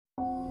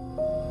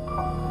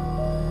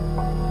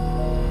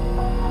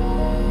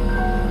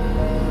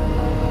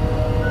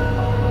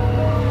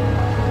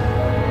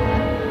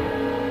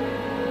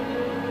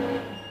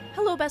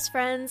best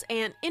friends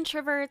and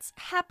introverts.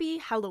 Happy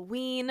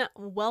Halloween.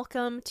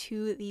 Welcome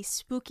to the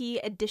spooky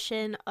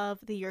edition of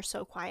the You're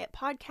So Quiet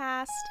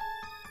podcast.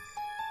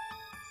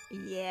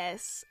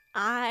 Yes,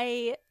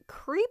 I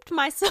creeped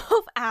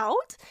myself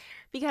out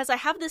because I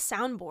have this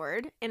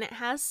soundboard and it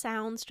has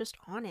sounds just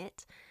on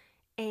it,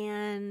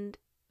 and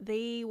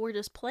they were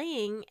just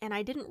playing and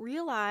I didn't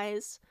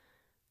realize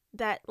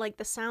that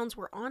the sounds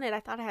were on it.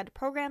 I thought I had to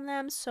program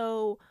them,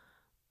 so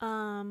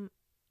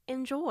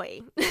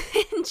enjoy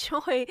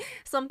enjoy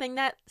something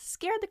that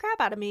scared the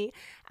crap out of me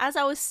as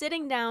I was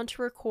sitting down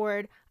to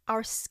record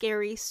our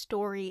scary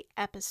story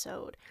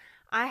episode.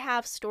 I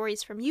have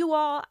stories from you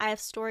all, I have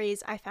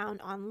stories I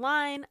found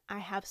online, I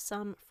have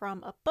some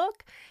from a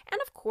book,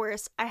 and of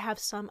course I have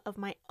some of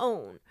my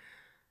own.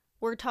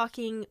 We're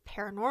talking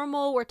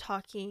paranormal, we're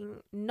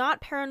talking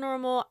not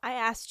paranormal. I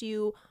asked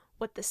you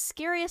what the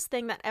scariest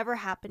thing that ever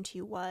happened to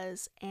you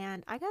was,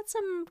 and I got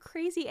some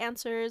crazy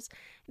answers.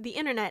 The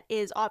internet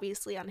is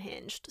obviously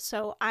unhinged,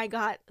 so I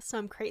got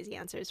some crazy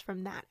answers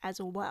from that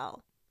as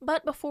well.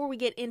 But before we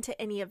get into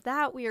any of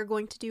that, we are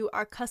going to do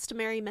our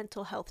customary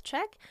mental health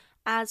check.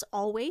 As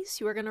always,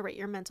 you are going to rate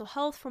your mental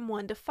health from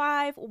 1 to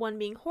 5, 1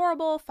 being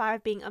horrible,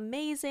 5 being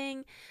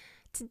amazing.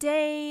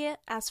 Today,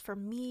 as for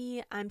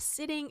me, I'm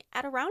sitting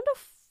at around a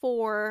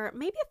 4,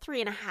 maybe a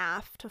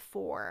 3.5 to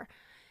 4.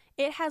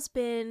 It has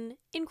been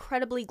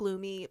incredibly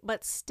gloomy,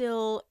 but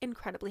still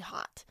incredibly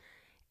hot.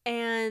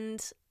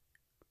 And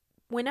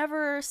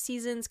whenever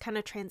seasons kind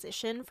of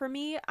transition for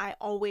me, I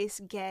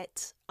always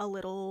get a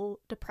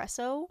little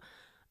depresso.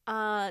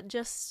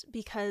 Just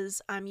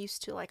because I'm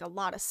used to a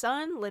lot of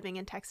sun. Living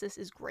in Texas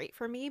is great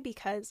for me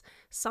because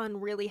sun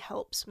really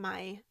helps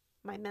my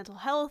mental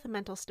health and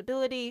mental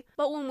stability.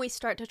 But when we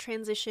start to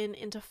transition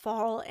into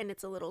fall and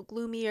it's a little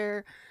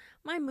gloomier,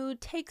 my mood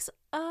takes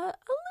a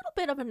little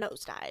bit of a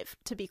nosedive,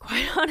 to be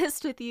quite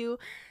honest with you.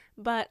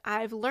 But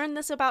I've learned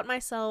this about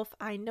myself.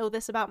 I know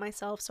this about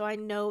myself, so I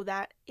know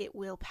that it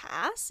will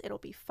pass. It'll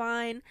be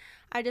fine.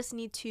 I just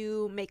need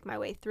to make my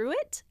way through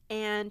it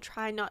and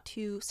try not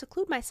to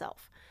seclude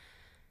myself.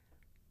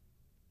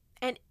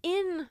 And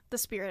in the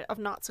spirit of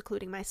not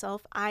secluding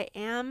myself, I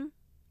am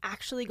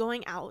actually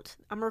going out.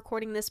 I'm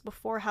recording this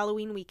before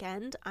Halloween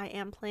weekend. I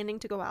am planning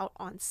to go out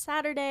on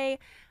Saturday.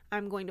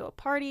 I'm going to a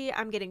party.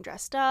 I'm getting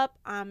dressed up.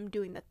 I'm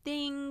doing the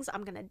things.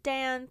 I'm going to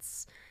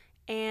dance.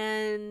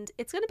 And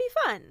it's going to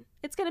be fun.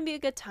 It's going to be a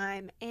good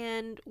time.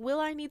 And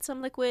will I need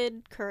some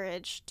liquid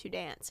courage to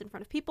dance in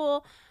front of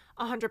people?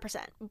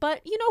 100%.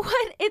 But you know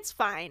what? It's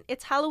fine.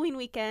 It's Halloween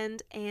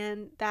weekend,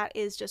 and that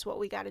is just what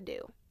we got to do,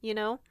 you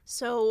know?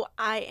 So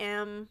I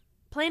am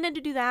planning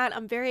to do that.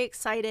 I'm very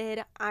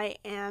excited. I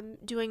am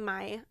doing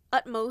my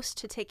utmost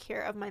to take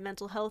care of my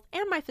mental health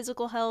and my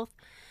physical health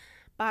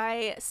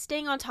by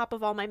staying on top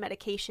of all my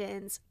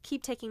medications,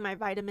 keep taking my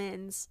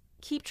vitamins,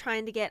 keep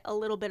trying to get a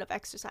little bit of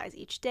exercise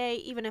each day,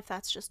 even if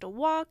that's just a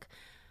walk,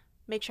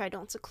 make sure I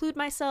don't seclude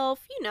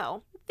myself,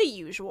 the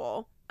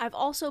usual. I've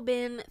also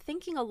been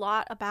thinking a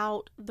lot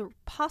about the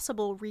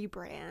possible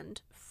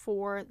rebrand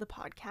for the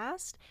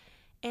podcast,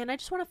 and I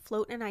just want to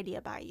float an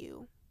idea by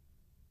you.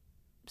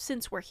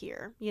 Since we're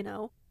here,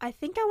 I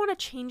think I want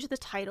to change the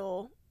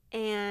title,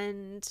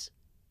 and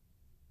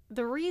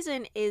the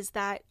reason is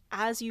that,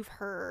 as you've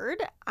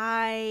heard,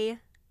 I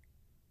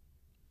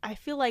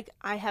feel like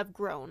I have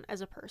grown as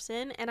a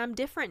person, and I'm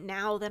different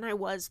now than I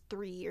was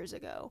 3 years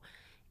ago,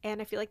 and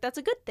I feel like that's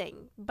a good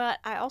thing, but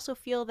I also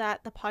feel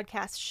that the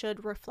podcast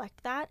should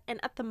reflect that,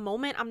 and at the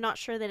moment, I'm not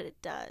sure that it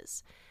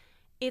does.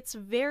 It's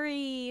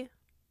very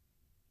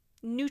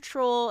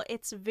neutral,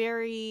 it's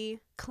very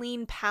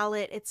clean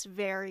palette, it's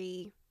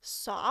very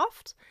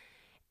soft,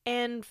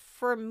 and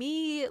for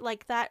me,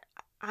 that,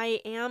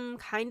 I am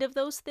kind of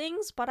those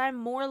things, but I'm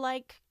more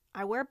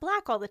I wear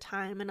black all the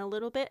time and a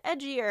little bit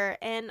edgier,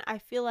 and I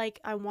feel like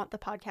I want the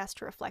podcast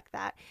to reflect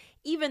that,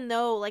 even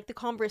though the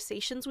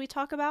conversations we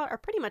talk about are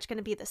pretty much going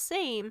to be the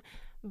same,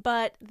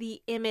 but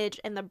the image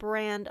and the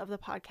brand of the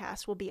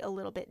podcast will be a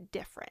little bit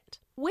different.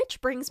 Which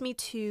brings me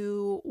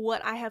to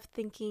what I've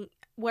been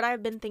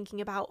thinking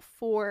about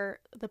for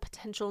the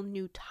potential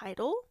new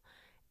title,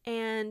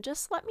 and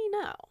just let me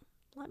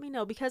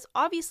know, because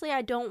obviously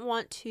I don't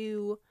want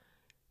to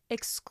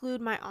exclude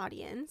my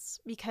audience,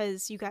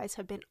 because you guys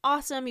have been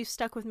awesome. You've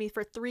stuck with me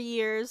for 3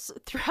 years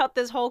throughout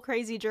this whole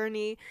crazy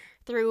journey,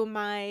 through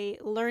my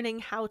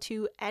learning how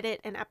to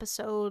edit an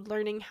episode,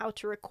 learning how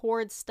to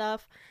record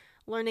stuff,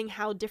 learning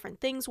how different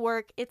things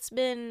work. It's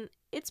been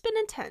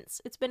intense.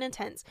 It's been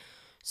intense.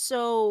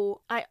 So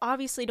I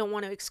obviously don't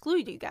want to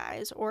exclude you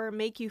guys or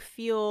make you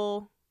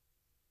feel,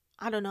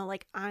 I don't know,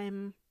 like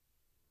I'm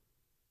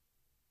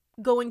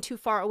going too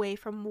far away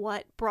from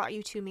what brought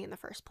you to me in the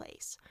first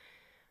place.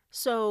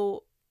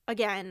 So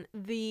again,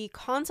 the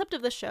concept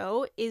of the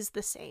show is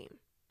the same.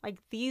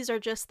 These are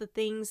just the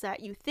things that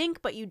you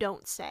think but you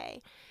don't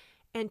say.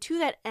 And to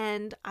that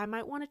end, I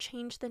might want to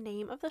change the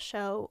name of the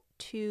show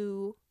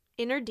to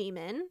Inner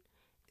Demon.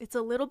 It's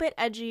a little bit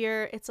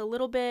edgier. It's a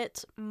little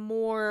bit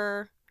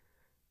more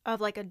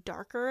of a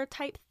darker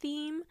type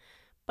theme,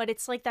 but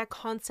it's like that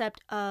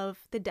concept of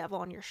the devil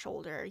on your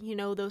shoulder, you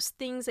know, those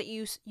things that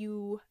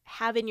you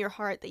have in your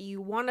heart that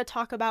you want to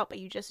talk about but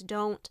you just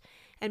don't.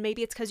 And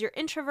maybe it's because you're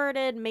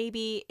introverted,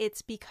 maybe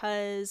it's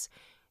because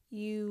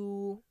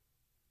you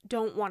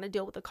don't want to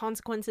deal with the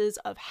consequences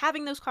of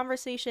having those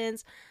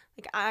conversations.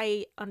 Like,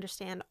 I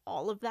understand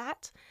all of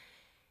that.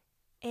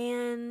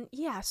 And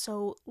yeah,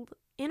 so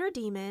inner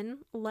demon,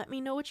 let me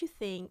know what you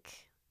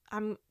think.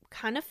 I'm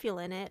kind of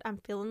feeling it. I'm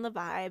feeling the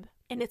vibe.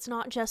 And it's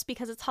not just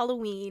because it's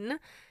Halloween.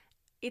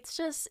 It's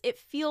just, it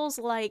feels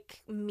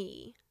like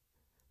me.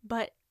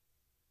 But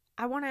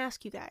I want to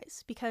ask you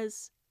guys,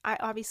 because I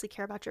obviously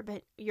care about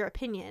your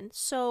opinion.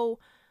 So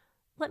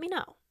let me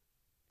know.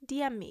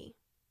 DM me.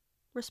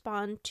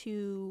 Respond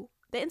to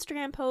the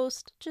Instagram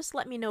post. Just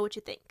let me know what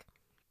you think.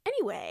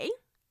 Anyway,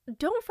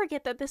 don't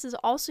forget that this is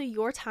also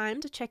your time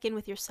to check in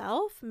with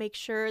yourself. Make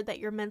sure that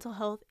your mental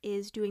health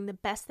is doing the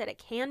best that it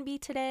can be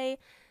today.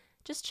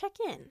 Just check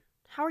in.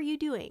 How are you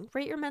doing?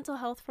 Rate your mental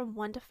health from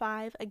 1 to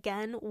 5.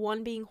 Again,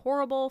 1 being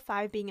horrible,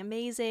 5 being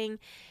amazing.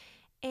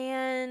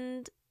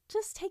 And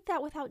just take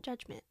that without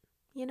judgment,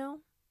 you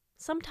know?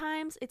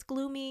 Sometimes it's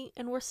gloomy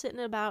and we're sitting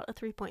at about a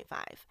 3.5.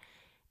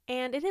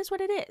 And it is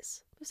what it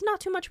is. There's not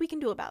too much we can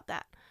do about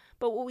that.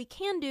 But what we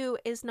can do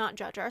is not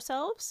judge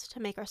ourselves to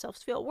make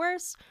ourselves feel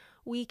worse.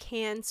 We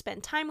can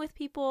spend time with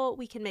people.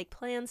 We can make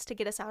plans to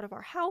get us out of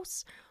our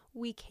house.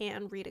 We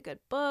can read a good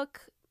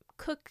book,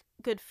 cook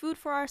good food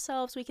for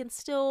ourselves. We can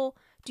still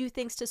do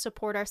things to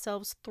support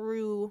ourselves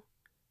through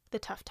the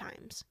tough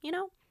times, you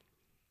know?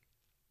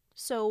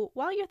 So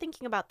while you're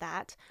thinking about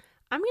that,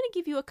 I'm going to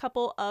give you a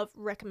couple of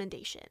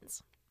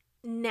recommendations.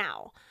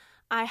 Now,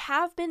 I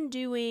have been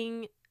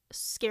doing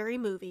scary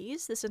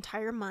movies this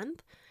entire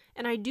month,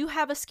 and I do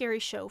have a scary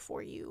show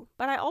for you,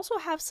 but I also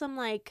have some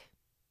like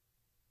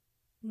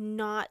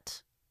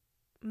not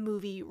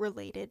movie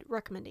related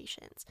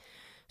recommendations.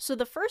 So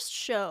the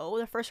first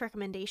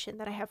recommendation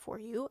that I have for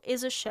you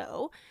is a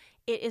show.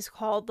 It is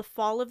called The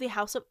Fall of the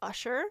House of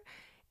Usher.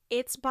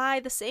 It's by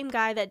the same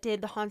guy that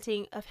did The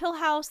Haunting of Hill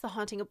House, The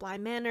Haunting of Bly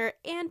Manor,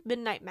 and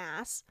Midnight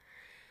Mass.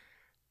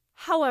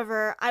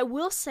 However, I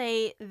will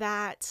say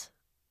that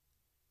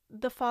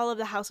The Fall of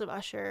the House of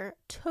Usher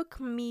took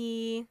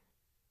me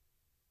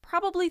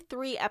probably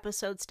 3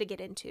 episodes to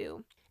get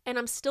into, and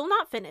I'm still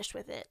not finished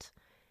with it.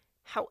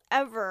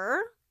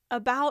 However,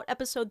 about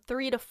episode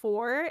 3 to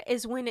 4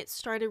 is when it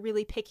started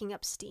really picking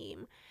up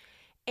steam.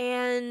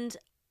 And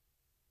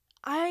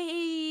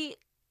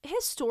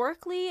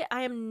historically,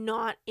 I am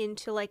not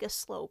into like a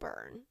slow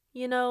burn,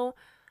 you know?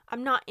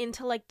 I'm not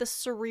into like the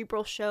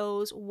cerebral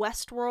shows.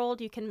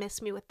 Westworld, you can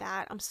miss me with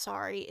that. I'm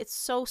sorry. It's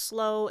so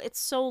slow. It's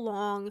so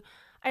long.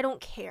 I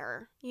don't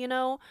care, you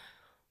know?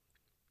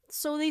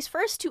 So these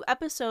first 2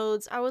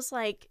 episodes, I was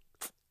like,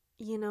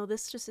 you know,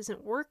 this just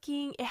isn't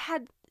working. It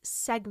had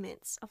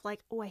segments of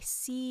like, oh, I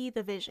see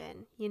the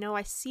vision, you know,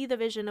 I see the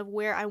vision of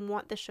where I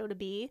want the show to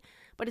be,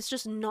 but it's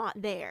just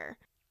not there.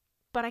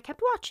 But I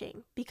kept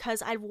watching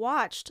because I'd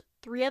watched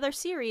 3 other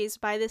series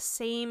by this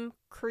same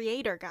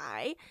creator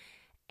guy,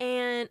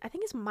 and I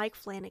think it's Mike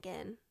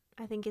Flanagan,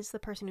 I think is the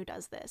person who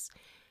does this.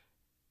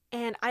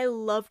 And I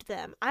loved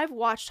them. I've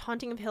watched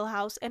Haunting of Hill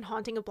House and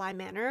Haunting of Bly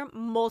Manor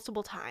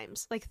multiple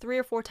times, like 3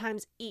 or 4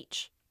 times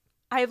each.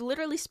 I've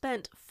literally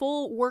spent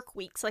full work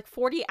weeks, like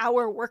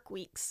 40-hour work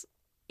weeks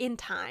in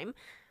time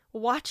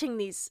watching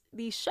these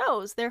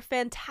shows. They're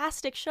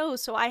fantastic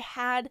shows. So I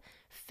had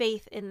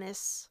faith in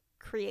this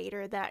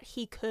creator that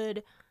he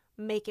could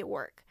make it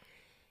work.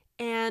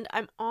 And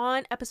I'm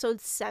on episode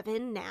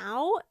 7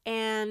 now,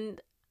 and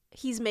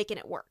he's making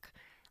it work.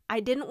 I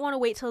didn't want to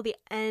wait till the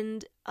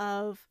end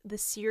of the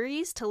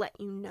series to let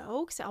you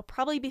know, because I'll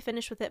probably be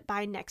finished with it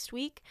by next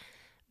week.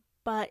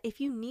 But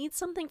if you need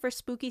something for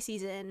spooky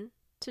season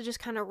to just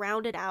kind of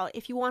round it out,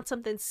 if you want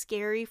something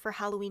scary for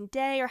Halloween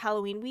Day or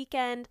Halloween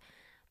weekend,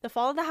 The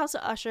Fall of the House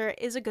of Usher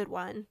is a good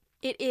one.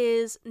 It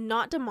is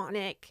not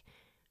demonic.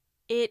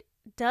 It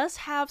does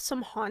have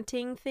some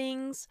haunting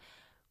things,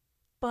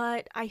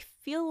 but I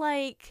feel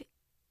like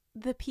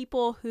the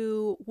people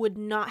who would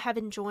not have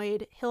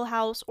enjoyed Hill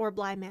House or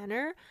Bly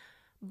Manor,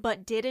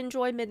 but did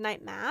enjoy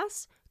Midnight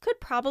Mass,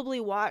 could probably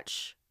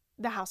watch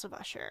The House of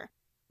Usher.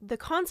 The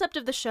concept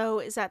of the show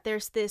is that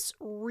there's this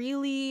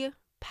really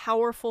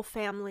powerful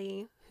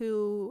family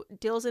who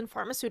deals in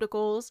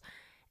pharmaceuticals,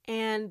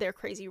 and they're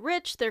crazy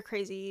rich, they're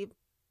crazy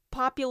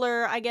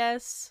popular, I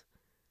guess.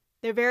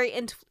 They're very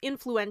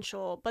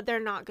influential, but they're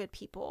not good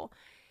people.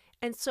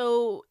 And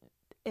so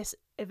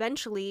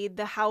eventually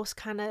the house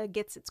kind of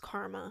gets its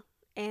karma,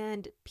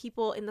 and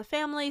people in the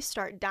family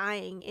start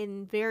dying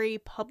in very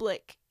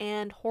public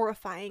and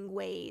horrifying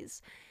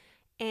ways.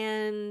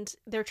 And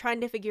they're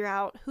trying to figure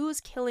out who's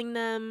killing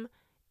them,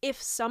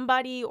 if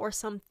somebody or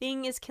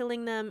something is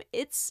killing them.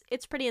 It's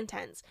pretty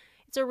intense.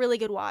 It's a really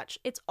good watch.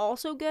 It's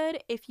also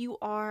good if you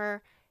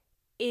are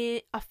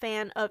a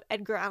fan of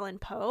Edgar Allan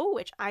Poe,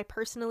 which I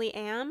personally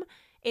am.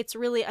 It's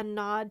really a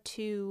nod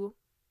to,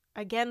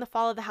 again, The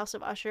Fall of the House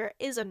of Usher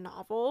is a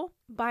novel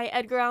by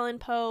Edgar Allan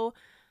Poe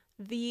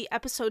The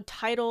episode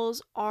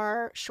titles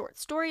are short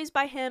stories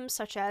by him,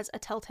 such as A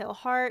Telltale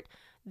Heart,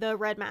 The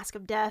Red Mask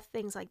of Death,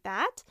 things like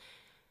that.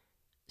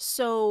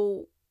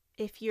 So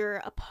if you're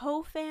a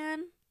Poe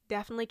fan,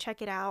 definitely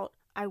check it out.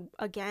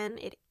 Again,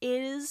 it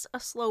is a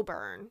slow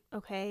burn,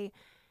 okay?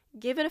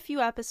 Give it a few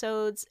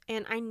episodes,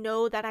 and I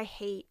know that I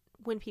hate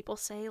when people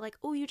say, like,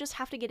 oh, you just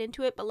have to get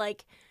into it, but,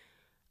 like,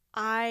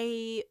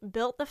 I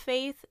built the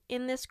faith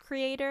in this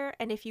creator,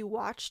 and if you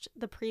watched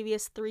the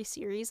previous 3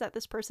 series that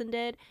this person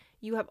did,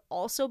 you have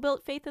also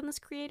built faith in this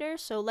creator,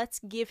 so let's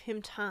give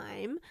him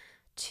time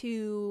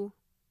to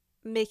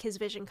make his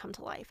vision come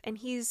to life. And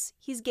he's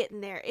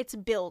getting there. It's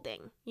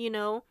building, you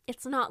know?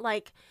 It's not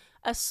like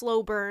a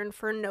slow burn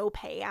for no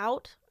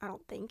payout, I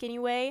don't think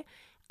anyway.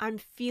 I'm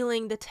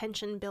feeling the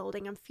tension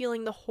building. I'm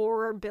feeling the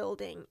horror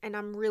building, and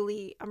I'm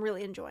really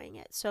enjoying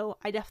it. So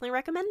I definitely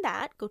recommend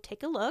that. Go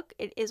take a look.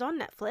 It is on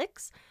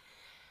Netflix.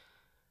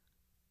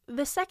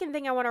 The second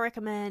thing I want to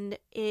recommend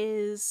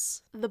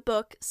is the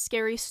book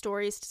Scary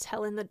Stories to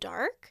Tell in the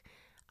Dark.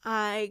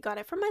 I got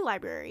it from my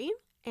library,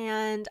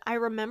 and I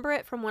remember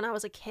it from when I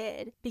was a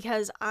kid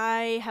because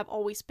I have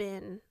always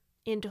been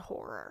into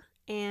horror,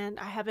 and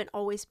I haven't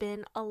always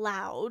been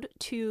allowed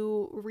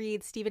to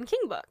read Stephen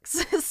King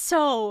books.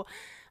 So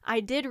I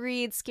did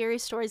read Scary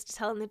Stories to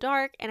Tell in the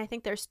Dark, and I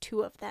think there's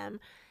 2 of them.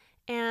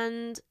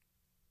 And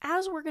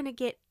as we're going to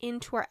get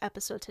into our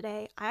episode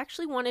today, I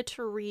actually wanted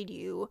to read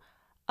you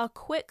a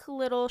quick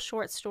little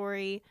short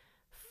story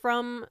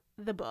from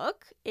the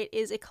book. It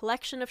is a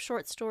collection of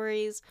short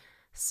stories.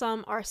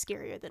 Some are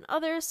scarier than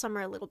others, some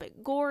are a little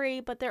bit gory,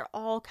 but they're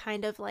all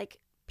kind of like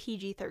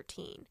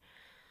PG-13.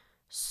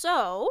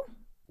 So,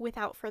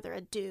 without further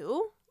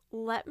ado,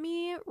 let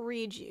me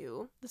read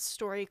you the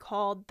story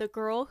called The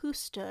Girl Who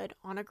Stood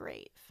on a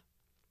Grave.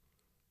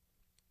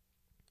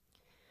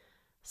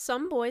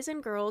 Some boys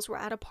and girls were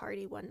at a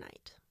party one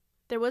night.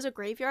 There was a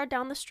graveyard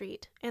down the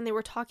street, and they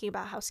were talking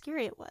about how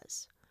scary it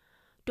was.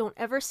 "Don't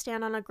ever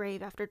stand on a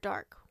grave after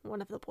dark,"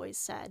 one of the boys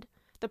said.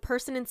 "The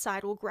person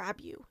inside will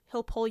grab you.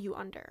 He'll pull you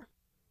under."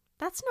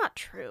 "That's not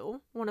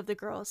true," one of the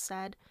girls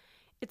said.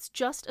 "It's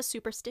just a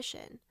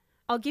superstition."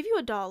 "I'll give you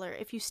 $1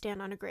 if you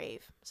stand on a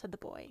grave," said the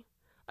boy.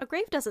 "A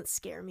grave doesn't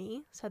scare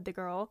me," said the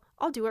girl.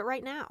 "I'll do it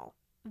right now."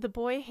 The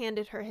boy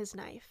handed her his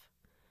knife.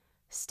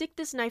 "Stick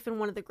this knife in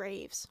one of the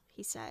graves,"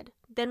 he said.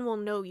 "Then we'll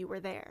know you were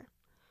there."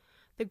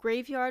 The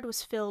graveyard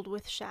was filled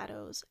with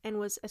shadows and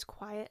was as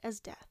quiet as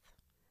death.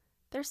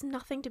 "There's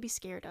nothing to be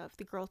scared of,"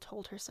 the girl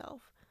told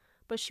herself,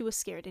 but she was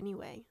scared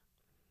anyway.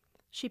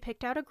 She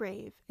picked out a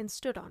grave and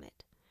stood on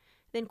it.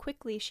 Then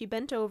quickly she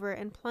bent over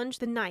and plunged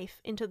the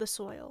knife into the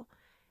soil,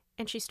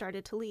 and she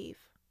started to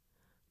leave.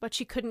 But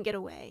she couldn't get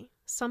away.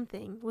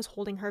 Something was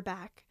holding her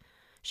back.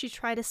 She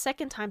tried a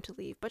second time to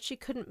leave, but she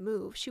couldn't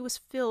move. She was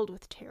filled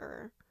with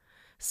terror.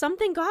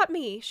 "Something got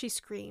me!" she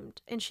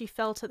screamed, and she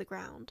fell to the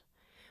ground.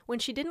 When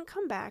she didn't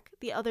come back,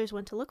 the others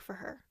went to look for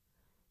her.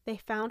 They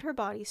found her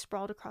body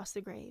sprawled across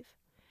the grave.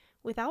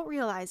 Without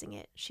realizing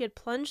it, she had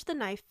plunged the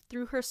knife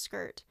through her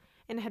skirt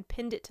and had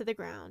pinned it to the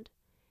ground.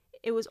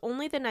 It was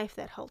only the knife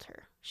that held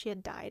her. She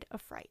had died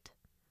of fright.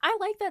 I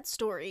like that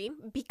story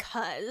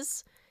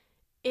because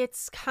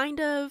it's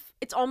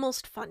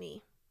almost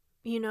funny.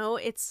 You know,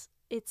 it's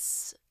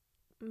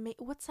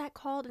what's that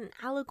called? An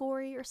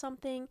allegory or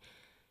something?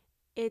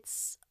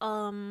 It's,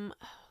 man,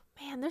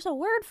 there's a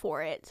word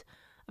for it.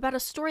 About a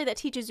story that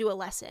teaches you a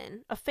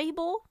lesson. A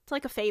fable? It's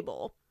like a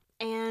fable.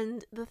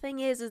 And the thing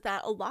is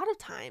that a lot of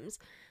times,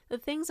 the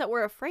things that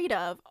we're afraid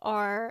of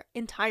are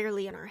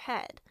entirely in our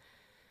head.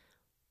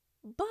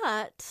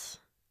 But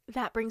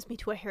that brings me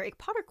to a Harry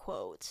Potter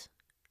quote.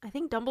 I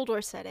think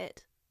Dumbledore said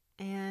it.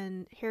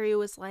 And Harry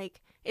was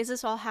like, "Is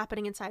this all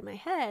happening inside my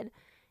head?"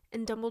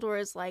 And Dumbledore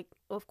is like,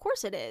 "Well, of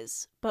course it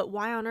is. But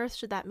why on earth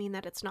should that mean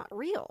that it's not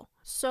real?"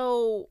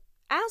 So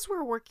as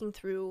we're working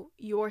through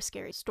your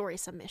scary story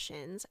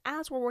submissions,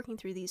 as we're working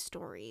through these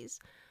stories,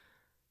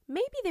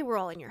 maybe they were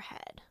all in your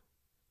head.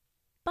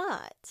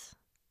 But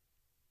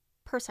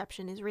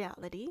perception is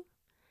reality,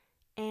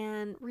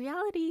 and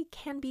reality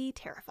can be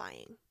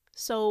terrifying.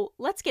 So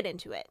let's get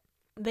into it.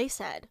 They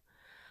said,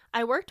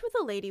 "I worked with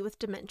a lady with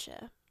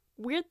dementia.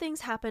 Weird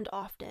things happened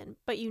often,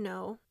 but you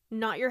know,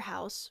 not your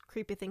house,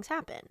 creepy things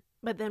happen.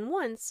 But then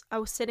once, I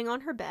was sitting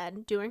on her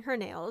bed, doing her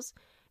nails,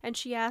 and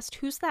she asked,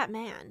 'Who's that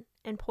man?'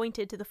 and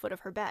pointed to the foot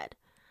of her bed.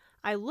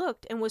 I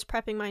looked and was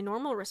prepping my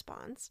normal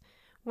response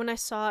when I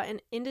saw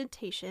an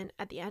indentation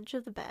at the edge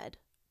of the bed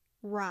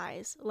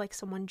rise like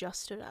someone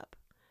just stood up.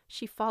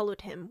 She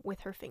followed him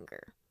with her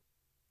finger."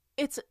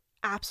 It's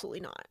absolutely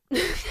not.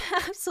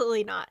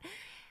 Absolutely not.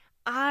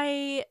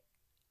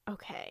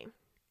 Okay.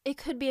 It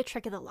could be a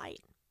trick of the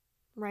light,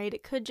 right?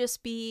 It could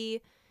just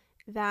be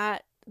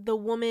that the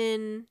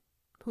woman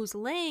who's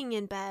laying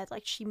in bed,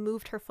 like she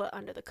moved her foot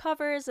under the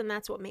covers and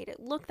that's what made it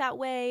look that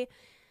way.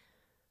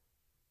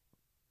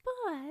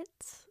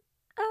 But,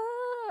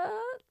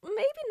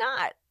 maybe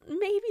not.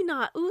 Maybe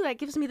not. Ooh, that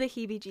gives me the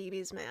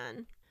heebie-jeebies,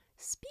 man.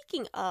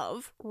 Speaking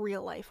of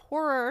real-life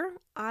horror,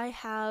 I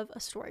have a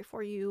story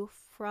for you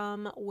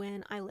from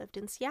when I lived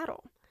in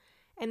Seattle.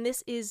 And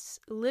this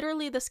is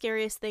literally the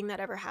scariest thing that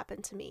ever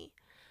happened to me.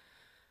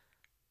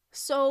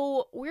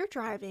 So we're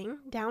driving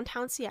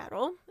downtown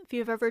Seattle. If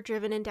you've ever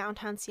driven in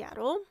downtown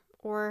Seattle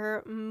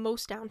or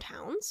most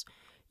downtowns,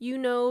 you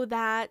know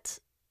that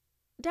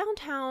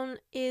downtown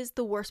is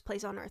the worst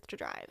place on earth to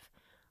drive.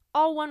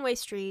 All one-way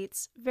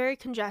streets, very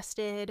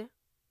congested.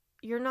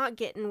 You're not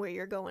getting where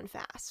you're going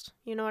fast.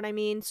 You know what I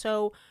mean?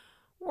 So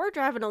we're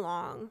driving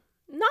along.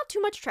 Not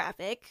too much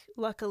traffic,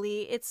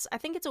 luckily. I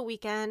think it's a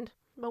weekend,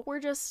 but we're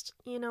just,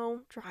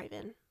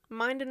 driving,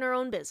 minding our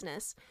own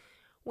business.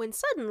 When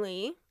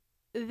suddenly,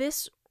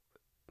 this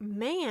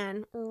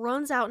man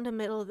runs out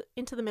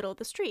into the middle of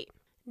the street.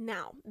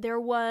 Now, there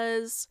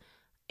was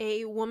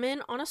a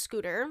woman on a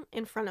scooter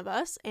in front of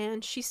us,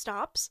 and she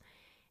stops,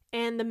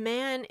 and the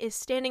man is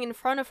standing in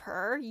front of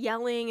her,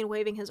 yelling and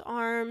waving his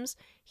arms.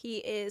 He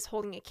is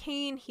holding a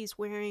cane. He's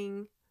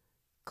wearing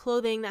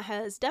clothing that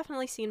has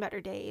definitely seen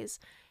better days.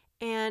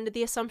 And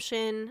the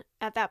assumption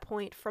at that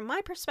point, from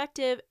my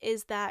perspective,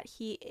 is that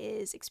he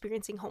is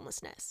experiencing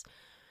homelessness.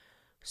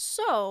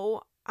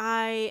 So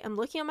I am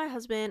looking at my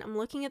husband, I'm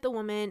looking at the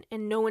woman,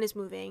 and no one is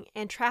moving,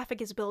 and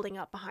traffic is building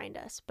up behind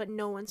us. But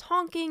no one's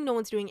honking, no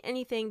one's doing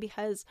anything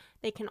because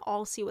they can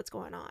all see what's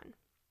going on.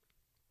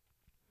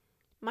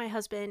 My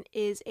husband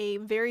is a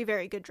very,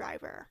 very good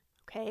driver,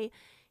 okay?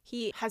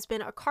 He has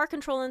been a car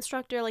control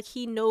instructor, like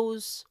he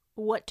knows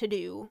what to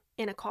do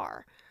in a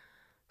car.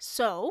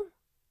 So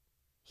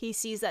he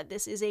sees that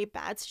this is a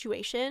bad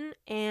situation,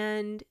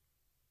 and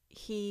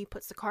he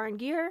puts the car in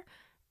gear,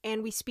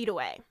 and we speed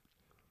away.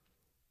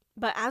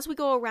 But as we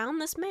go around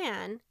this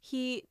man,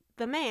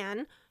 the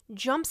man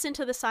jumps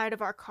into the side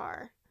of our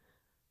car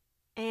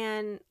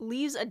and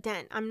leaves a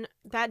dent.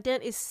 That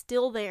dent is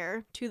still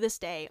there to this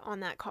day on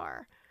that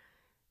car.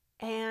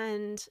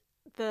 And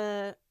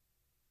the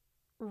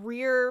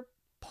rear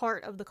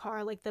part of the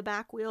car, like the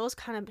back wheels,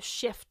 kind of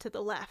shift to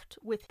the left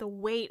with the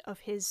weight of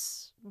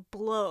his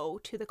blow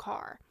to the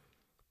car.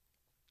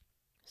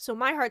 So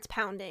my heart's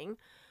pounding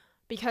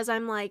because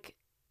I'm like,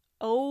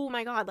 oh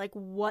my God, like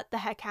what the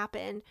heck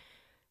happened?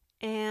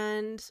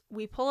 And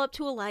we pull up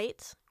to a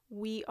light.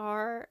 There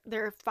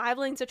are 5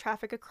 lanes of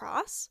traffic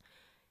across,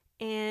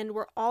 and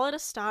we're all at a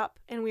stop,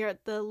 and we are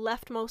at the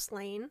leftmost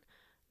lane.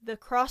 The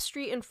cross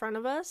street in front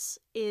of us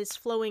is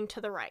flowing to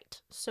the right.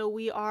 So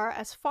we are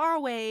as far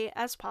away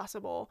as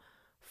possible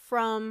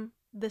from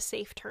the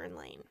safe turn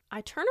lane.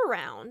 I turn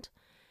around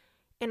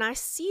and I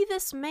see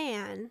this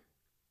man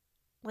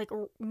like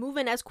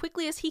moving as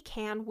quickly as he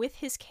can with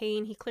his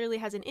cane. He clearly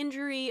has an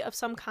injury of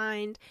some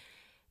kind,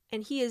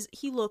 and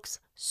he looks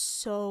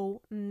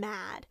so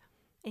mad.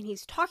 And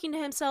he's talking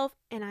to himself,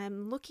 and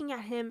I'm looking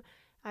at him.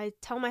 I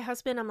tell my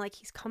husband, I'm like,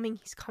 he's coming.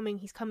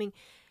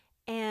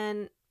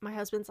 And my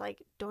husband's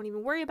like, don't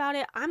even worry about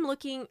it. I'm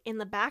looking in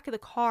the back of the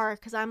car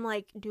because I'm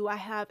like, do I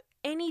have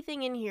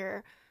anything in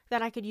here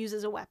that I could use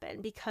as a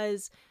weapon?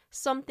 Because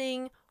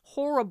something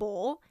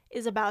horrible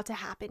is about to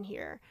happen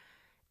here.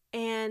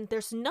 And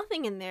there's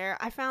nothing in there.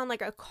 I found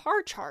like a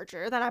car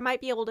charger that I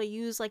might be able to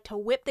use like to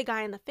whip the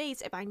guy in the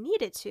face if I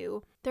needed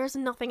to. There's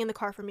nothing in the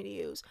car for me to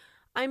use.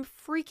 I'm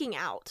freaking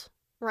out,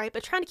 right?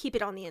 But trying to keep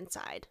it on the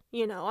inside.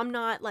 I'm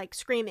not like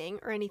screaming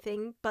or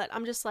anything, but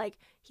I'm just like,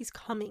 he's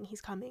coming.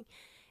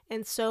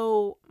 And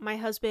so my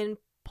husband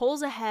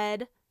pulls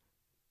ahead.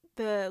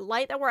 The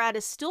light that we're at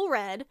is still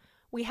red.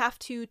 We have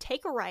to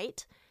take a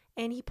right,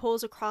 and he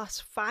pulls across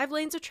 5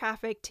 lanes of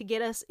traffic to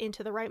get us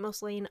into the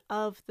rightmost lane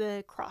of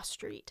the cross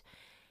street.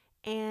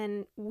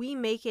 And we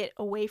make it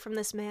away from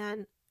this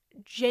man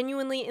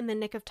genuinely in the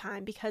nick of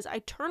time, because I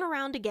turn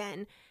around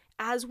again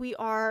as we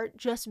are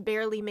just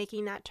barely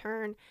making that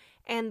turn,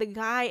 and the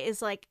guy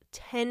is like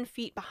 10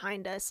 feet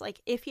behind us.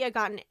 Like if he had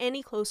gotten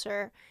any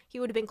closer, he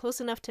would have been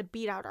close enough to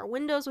beat out our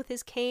windows with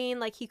his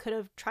cane. Like he could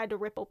have tried to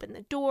rip open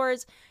the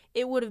doors.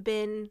 It would have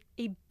been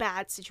a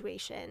bad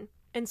situation.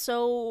 And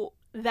so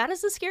that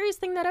is the scariest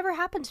thing that ever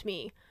happened to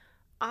me.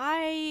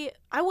 I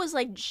was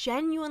like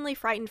genuinely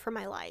frightened for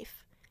my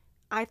life.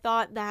 I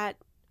thought that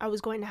I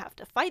was going to have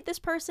to fight this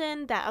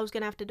person, that I was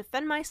going to have to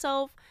defend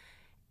myself,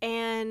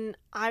 and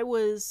I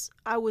was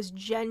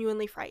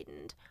genuinely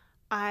frightened.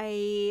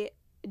 I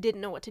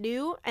didn't know what to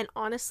do, and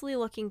honestly,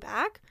 looking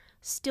back,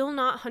 still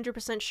not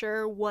 100%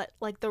 sure what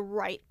like the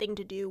right thing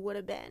to do would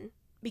have been.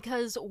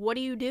 Because what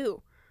do you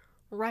do?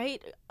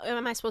 Right?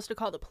 Am I supposed to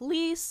call the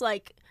police?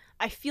 Like,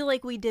 I feel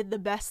like we did the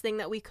best thing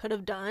that we could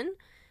have done,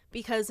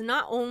 because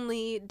not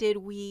only did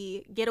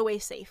we get away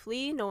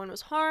safely, no one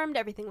was harmed,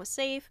 everything was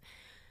safe,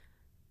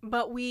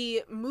 but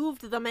we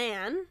moved the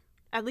man,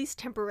 at least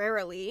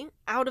temporarily,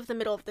 out of the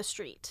middle of the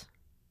street.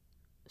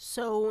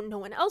 So no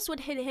one else would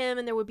hit him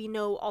and there would be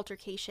no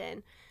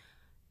altercation.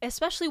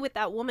 Especially with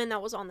that woman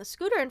that was on the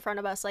scooter in front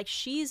of us, like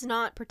she's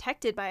not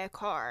protected by a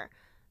car.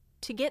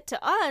 To get to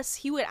us,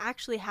 he would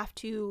actually have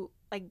to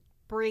like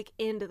break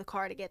into the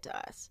car to get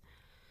to us.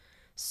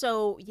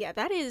 So yeah,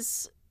 that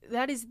is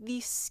the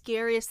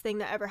scariest thing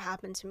that ever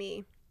happened to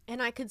me.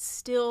 And I can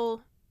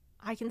still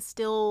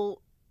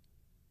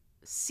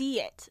see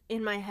it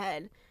in my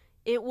head.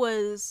 It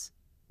was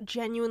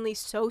genuinely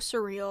so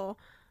surreal.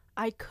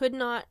 I could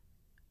not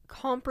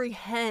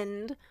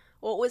comprehend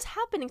what was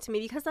happening to me,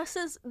 because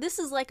this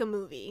is like a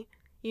movie,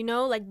 you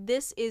know, like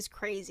this is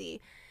crazy.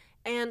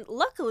 And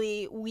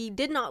luckily we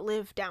did not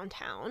live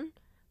downtown,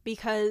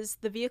 because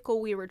the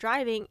vehicle we were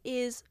driving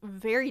is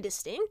very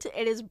distinct.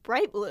 It is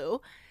bright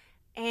blue.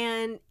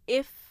 And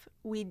if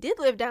we did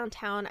live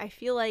downtown, I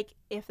feel like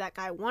if that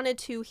guy wanted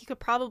to, he could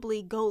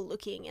probably go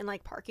looking in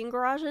like parking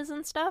garages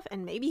and stuff,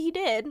 and maybe he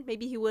did.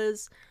 Maybe he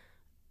was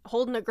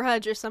holding a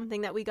grudge or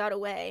something that we got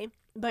away.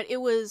 But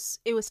it was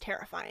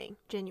terrifying,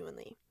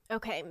 genuinely.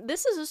 Okay,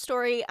 this is a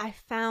story I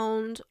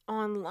found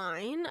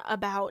online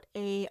about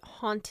a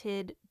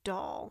haunted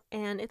doll,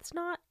 and it's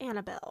not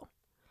Annabelle.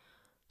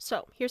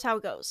 So, here's how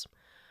it goes.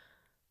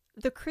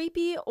 The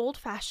creepy,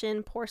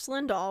 old-fashioned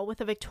porcelain doll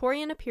with a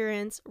Victorian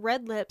appearance,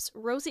 red lips,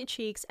 rosy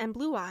cheeks, and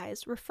blue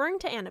eyes, referring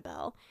to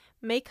Annabelle,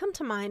 may come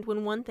to mind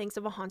when one thinks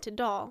of a haunted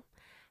doll.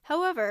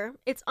 However,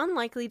 it's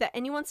unlikely that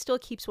anyone still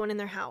keeps one in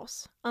their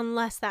house,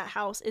 unless that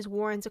house is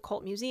Warren's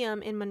Occult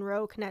Museum in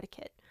Monroe,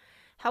 Connecticut.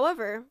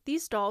 However,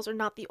 these dolls are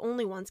not the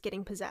only ones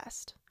getting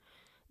possessed.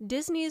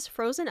 Disney's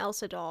Frozen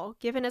Elsa doll,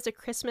 given as a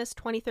Christmas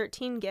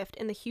 2013 gift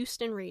in the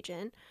Houston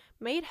region,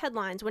 made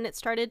headlines when it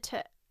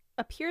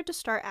appeared to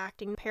start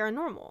acting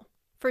paranormal.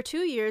 For 2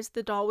 years,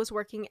 the doll was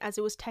working as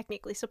it was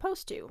technically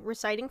supposed to,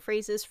 reciting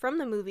phrases from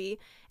the movie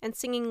and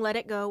singing Let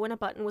It Go when a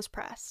button was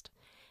pressed.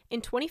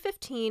 In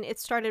 2015, it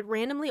started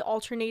randomly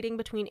alternating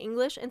between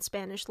English and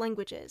Spanish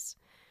languages.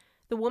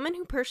 The woman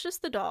who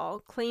purchased the doll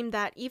claimed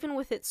that even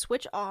with it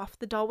switch off,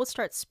 the doll would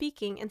start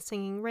speaking and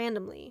singing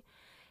randomly.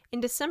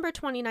 In December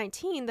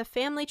 2019, the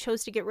family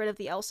chose to get rid of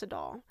the Elsa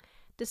doll.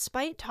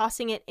 Despite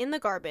tossing it in the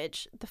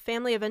garbage, the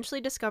family eventually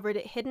discovered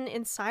it hidden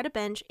inside a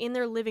bench in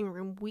their living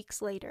room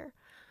weeks later.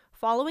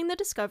 Following the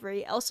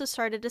discovery, Elsa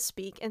started to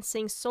speak and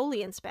sing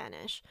solely in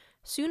Spanish,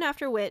 soon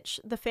after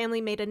which the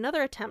family made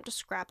another attempt to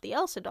scrap the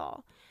Elsa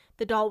doll.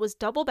 The doll was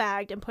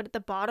double-bagged and put at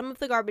the bottom of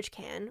the garbage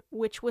can,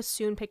 which was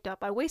soon picked up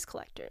by waste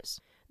collectors.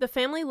 The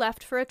family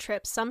left for a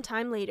trip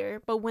sometime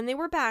later, but when they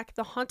were back,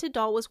 the haunted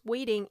doll was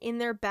waiting in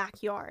their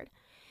backyard.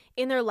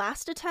 In their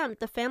last attempt,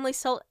 the family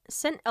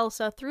sent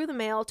Elsa through the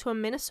mail to a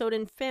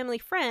Minnesotan family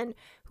friend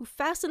who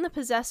fastened the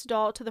possessed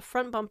doll to the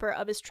front bumper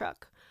of his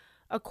truck.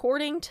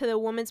 According to the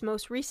woman's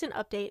most recent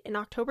update in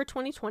October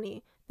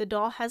 2020, the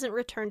doll hasn't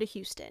returned to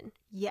Houston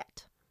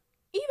yet.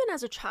 Even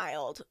as a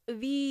child,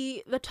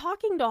 the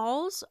talking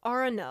dolls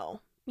are a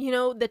no. You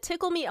know, the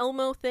Tickle Me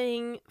Elmo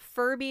thing,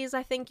 Furbies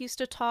I think used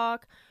to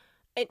talk,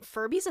 and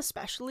Furbies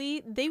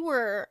especially, they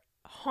were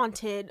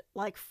haunted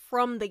like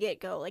from the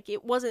get-go. Like,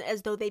 it wasn't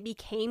as though they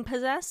became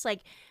possessed.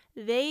 Like,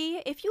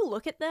 if you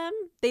look at them,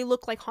 they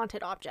look like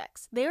haunted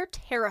objects. They're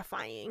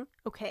terrifying,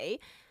 okay?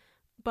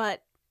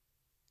 But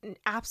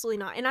absolutely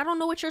not. And I don't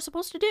know what you're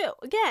supposed to do.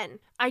 Again,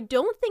 I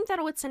don't think that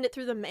I would send it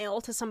through the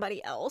mail to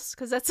somebody else,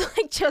 because that's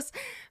like just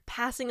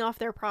passing off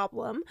their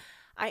problem.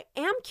 I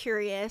am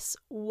curious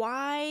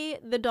why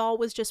the doll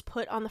was just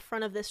put on the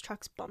front of this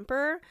truck's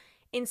bumper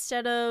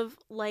instead of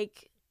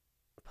like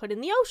put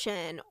in the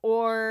ocean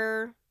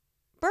or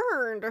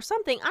burned or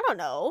something. I don't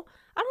know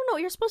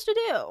what you're supposed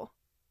to do.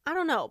 I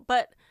don't know.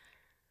 But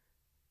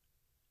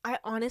I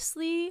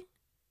honestly,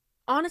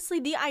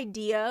 the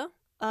idea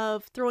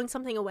of throwing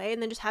something away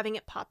and then just having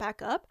it pop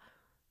back up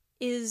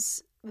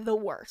is the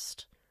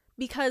worst.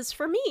 Because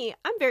for me,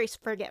 I'm very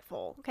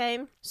forgetful, okay?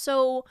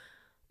 So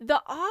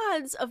the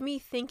odds of me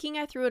thinking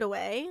I threw it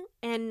away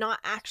and not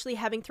actually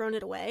having thrown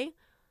it away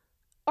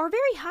are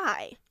very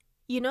high,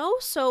 you know?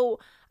 So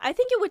I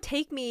think it would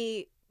take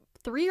me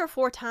 3 or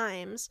 4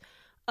 times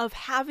of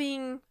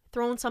having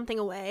thrown something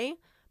away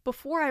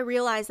before I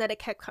realized that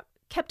it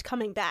kept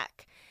coming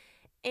back.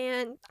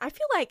 And I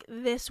feel like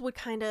this would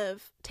kind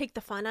of take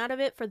the fun out of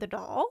it for the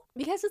doll,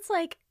 because it's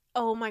like,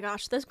 oh my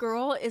gosh, this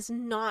girl is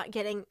not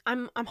getting,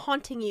 I'm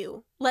haunting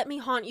you. Let me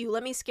haunt you.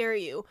 Let me scare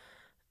you.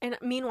 And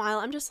meanwhile,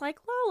 I'm just like,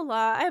 la la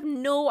la, I have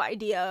no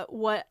idea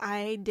what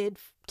I did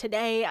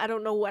today. I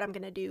don't know what I'm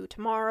going to do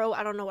tomorrow.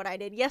 I don't know what I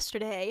did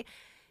yesterday.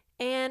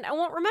 And I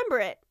won't remember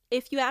it.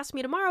 If you ask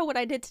me tomorrow what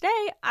I did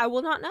today, I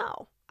will not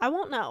know. I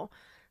won't know.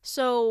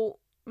 So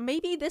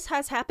maybe this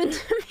has happened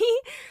to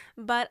me,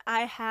 but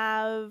I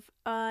have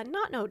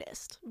not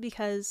noticed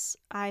because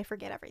I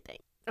forget everything.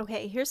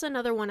 Okay, here's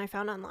another one I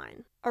found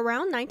online.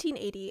 Around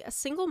 1980, a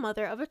single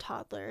mother of a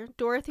toddler,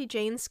 Dorothy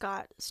Jane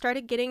Scott,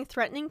 started getting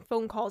threatening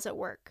phone calls at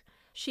work.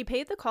 She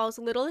paid the calls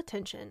little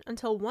attention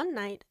until one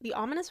night, the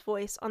ominous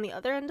voice on the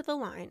other end of the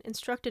line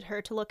instructed her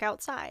to look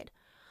outside.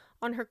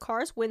 On her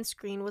car's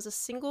windscreen was a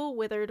single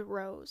withered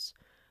rose.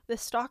 The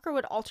stalker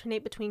would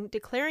alternate between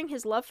declaring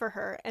his love for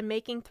her and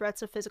making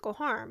threats of physical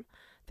harm.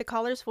 The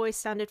caller's voice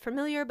sounded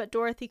familiar, but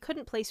Dorothy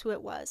couldn't place who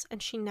it was,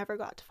 and she never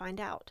got to find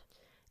out.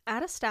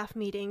 At a staff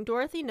meeting,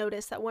 Dorothy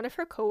noticed that one of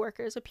her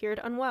coworkers appeared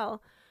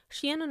unwell.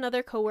 She and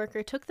another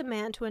coworker took the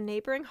man to a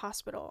neighboring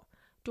hospital.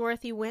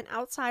 Dorothy went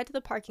outside to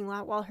the parking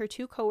lot while her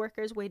 2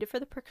 coworkers waited for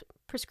the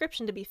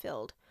prescription to be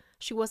filled.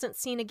 She wasn't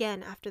seen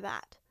again after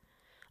that.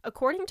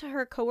 According to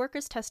her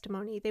coworker's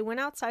testimony, they went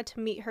outside to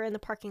meet her in the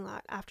parking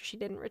lot after she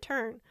didn't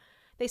return.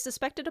 They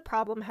suspected a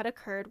problem had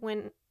occurred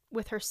when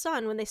with her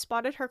son when they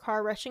spotted her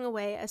car rushing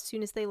away as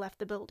soon as they left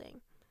the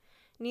building.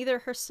 Neither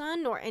her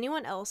son nor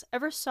anyone else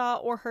ever saw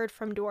or heard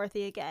from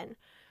Dorothy again.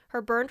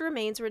 Her burned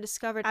remains were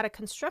discovered at a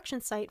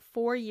construction site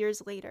 4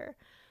 years later.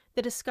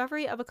 The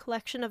discovery of a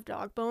collection of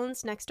dog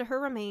bones next to her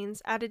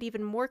remains added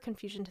even more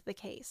confusion to the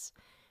case.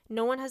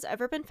 No one has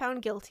ever been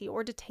found guilty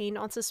or detained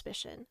on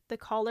suspicion. The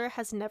caller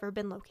has never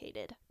been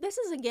located. This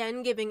is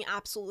again giving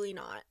absolutely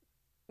not.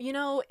 You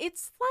know,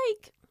 it's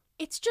like,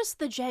 it's just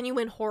the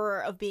genuine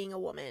horror of being a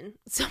woman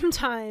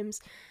sometimes.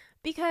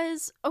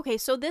 Because, okay,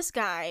 so this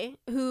guy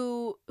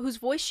whose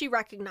voice she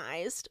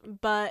recognized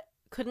but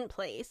couldn't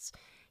place,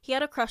 he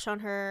had a crush on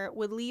her,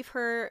 would leave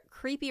her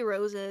creepy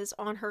roses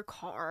on her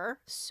car,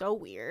 so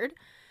weird,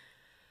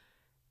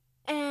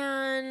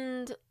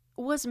 and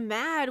was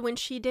mad when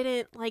she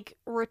didn't, like,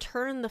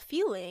 return the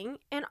feeling,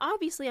 and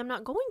obviously I'm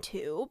not going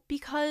to,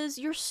 because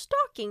you're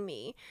stalking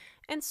me.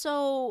 And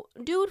so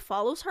dude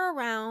follows her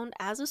around,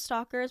 as a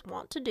stalkers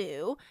want to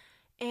do,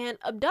 and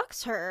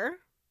abducts her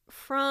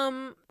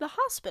from the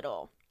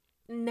hospital.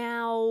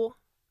 Now,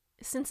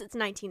 since it's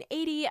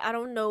 1980, I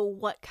don't know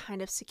what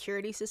kind of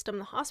security system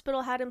the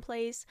hospital had in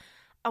place.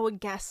 I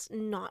would guess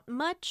not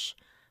much,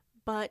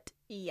 but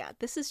yeah,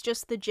 this is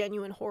just the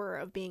genuine horror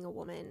of being a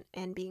woman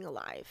and being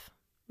alive.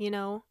 You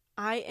know,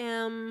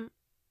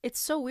 it's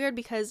so weird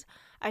because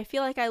I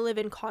feel like I live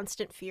in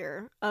constant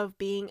fear of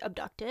being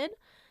abducted,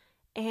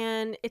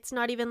 and it's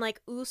not even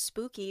like, ooh,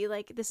 spooky,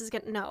 like this is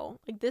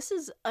this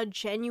is a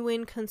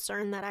genuine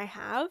concern that I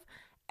have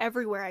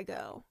everywhere I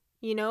go.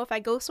 You know, if I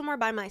go somewhere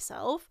by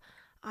myself,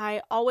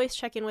 I always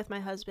check in with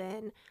my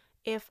husband.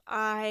 If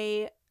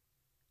I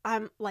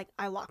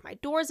lock my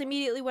doors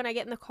immediately when I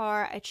get in the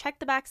car, I check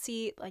the back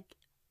seat, like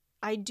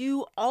I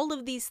do all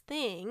of these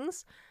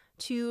things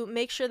to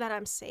make sure that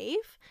I'm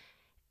safe.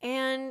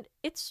 And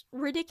it's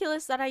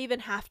ridiculous that I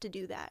even have to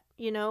do that,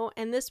 you know?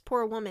 And this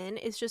poor woman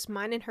is just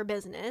minding her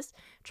business,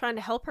 trying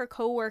to help her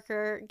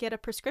coworker get a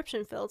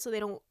prescription filled so they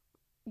don't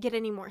get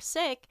any more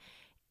sick,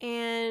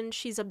 and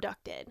she's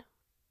abducted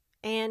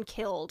and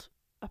killed,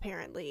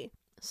 apparently.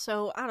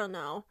 So, I don't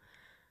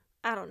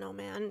know,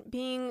 man.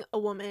 Being a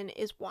woman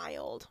is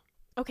wild.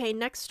 Okay,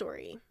 next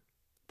story.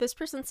 This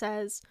person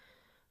says,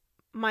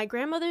 my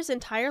grandmother's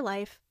entire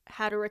life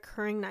had a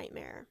recurring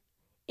nightmare.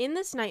 In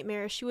this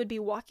nightmare, she would be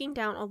walking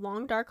down a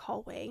long dark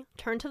hallway,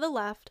 turn to the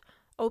left,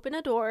 open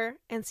a door,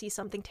 and see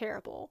something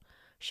terrible.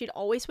 She'd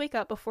always wake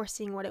up before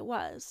seeing what it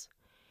was.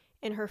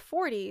 In her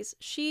 40s,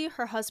 she,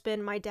 her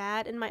husband, my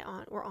dad, and my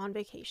aunt were on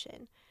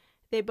vacation.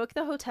 They booked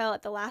the hotel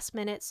at the last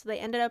minute, so they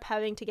ended up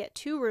having to get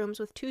 2 rooms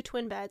with 2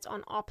 twin beds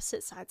on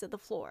opposite sides of the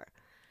floor.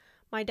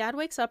 My dad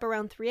wakes up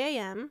around 3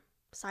 a.m.,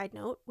 side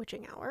note,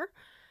 witching hour,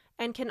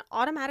 and can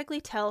automatically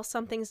tell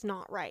something's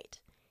not right.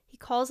 He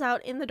calls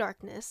out in the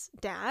darkness,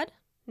 "Dad?"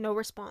 No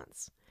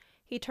response.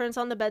 He turns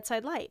on the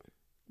bedside light.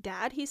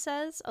 "Dad," he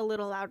says, a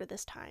little louder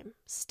this time.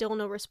 Still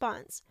no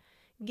response.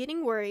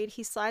 Getting worried,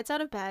 he slides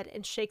out of bed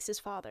and shakes his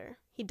father.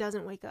 He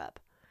doesn't wake up.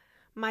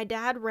 My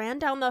dad ran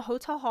down the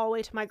hotel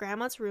hallway to my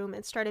grandma's room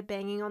and started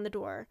banging on the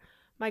door.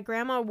 My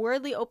grandma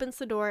worriedly opens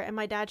the door and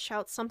my dad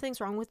shouts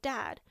something's wrong with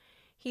Dad.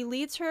 He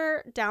leads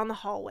her down the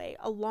hallway,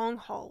 a long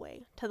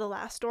hallway, to the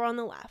last door on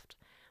the left.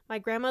 My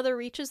grandmother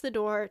reaches the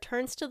door,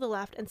 turns to the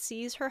left, and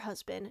sees her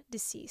husband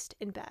deceased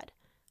in bed.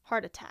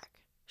 Heart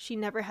attack. She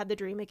never had the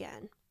dream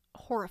again.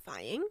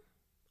 Horrifying.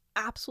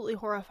 Absolutely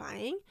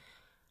horrifying.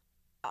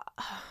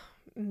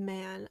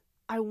 Man,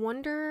 I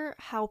wonder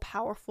how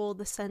powerful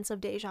the sense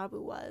of deja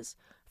vu was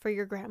for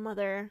your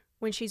grandmother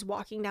when she's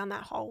walking down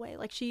that hallway.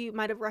 Like, she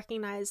might have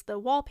recognized the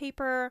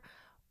wallpaper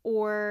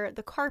or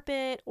the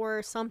carpet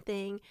or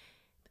something.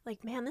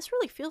 Like, man, this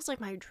really feels like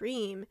my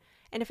dream.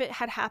 And if it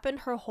had happened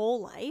her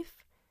whole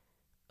life,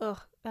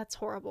 ugh, that's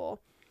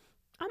horrible.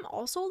 I'm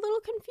also a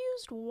little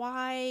confused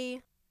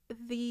why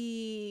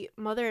the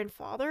mother and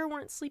father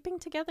weren't sleeping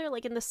together,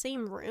 like in the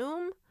same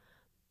room,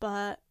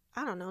 but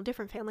I don't know,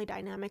 different family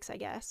dynamics, I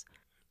guess.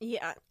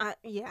 Yeah,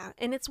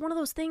 and it's one of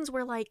those things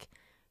where, like,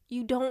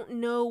 you don't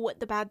know what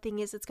the bad thing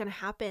is that's gonna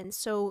happen,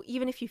 so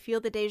even if you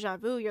feel the deja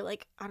vu, you're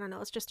like, I don't know,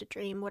 it's just a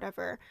dream,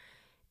 whatever,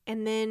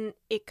 and then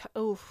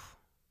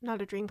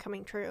not a dream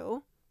coming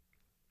true,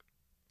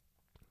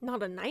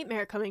 not a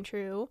nightmare coming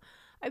true.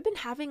 I've been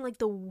having, like,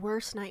 the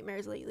worst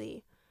nightmares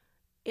lately.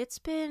 It's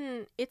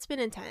been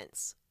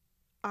intense.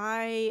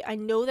 I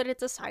know that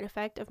it's a side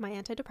effect of my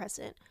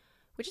antidepressant,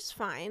 which is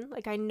fine.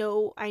 Like, I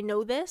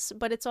know this,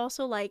 but it's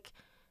also like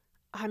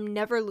I'm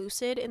never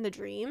lucid in the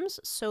dreams,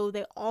 so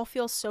they all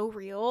feel so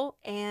real,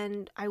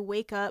 and I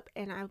wake up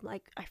and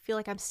I feel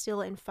like I'm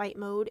still in fight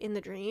mode in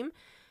the dream.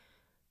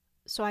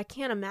 So I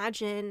can't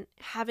imagine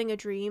having a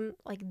dream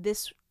like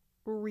this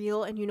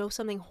real and you know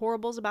something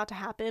horrible is about to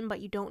happen, but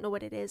you don't know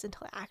what it is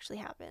until it actually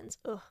happens.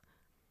 Ugh.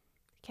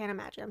 Can't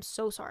imagine. I'm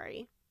so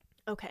sorry.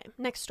 Okay,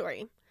 next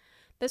story.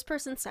 This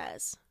person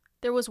says,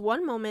 there was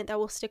one moment that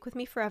will stick with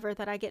me forever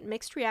that I get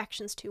mixed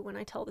reactions to when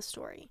I tell the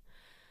story.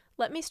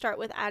 Let me start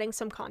with adding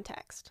some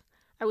context.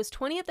 I was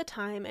 20 at the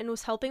time and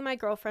was helping my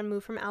girlfriend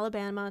move from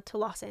Alabama to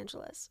Los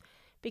Angeles.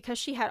 Because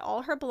she had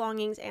all her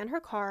belongings and her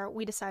car,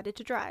 we decided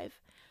to drive.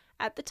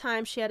 At the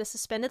time, she had a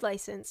suspended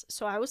license,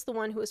 so I was the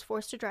one who was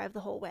forced to drive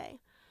the whole way.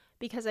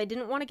 Because I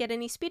didn't want to get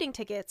any speeding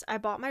tickets, I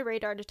bought my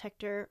radar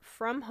detector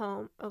from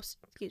home.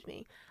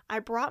 I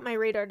brought my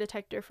radar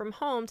detector from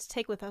home to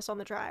take with us on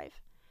the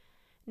drive.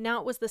 Now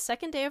it was the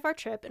second day of our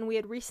trip, and we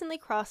had recently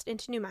crossed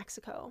into New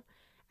Mexico.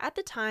 At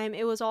the time,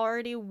 it was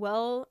already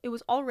well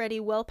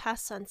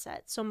past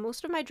sunset, so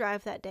most of my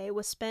drive that day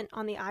was spent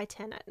on the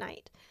I-10 at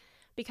night.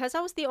 Because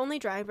I was the only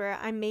driver,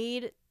 I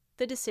made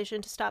the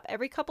decision to stop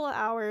every couple of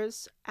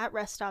hours at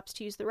rest stops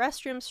to use the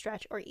restroom,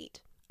 stretch, or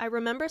eat. I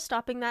remember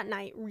stopping that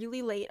night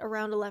really late,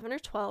 around 11 or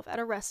 12, at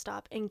a rest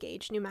stop in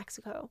Gage, New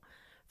Mexico.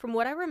 From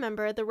what I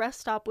remember, the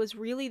rest stop was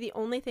really the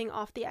only thing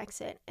off the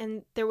exit,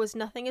 and there was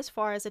nothing as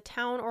far as a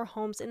town or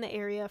homes in the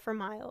area for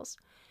miles.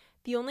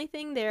 The only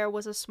thing there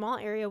was a small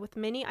area with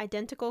many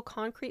identical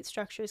concrete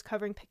structures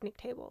covering picnic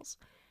tables.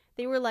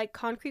 They were like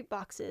concrete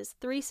boxes,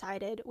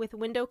 3-sided, with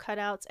window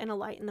cutouts and a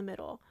light in the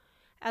middle.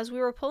 As we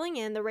were pulling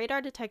in, the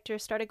radar detector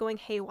started going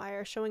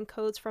haywire, showing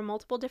codes from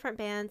multiple different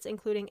bands,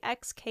 including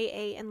X,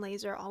 KA, and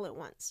laser all at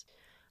once.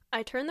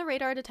 I turned the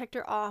radar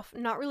detector off,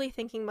 not really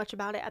thinking much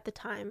about it at the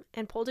time,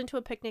 and pulled into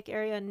a picnic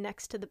area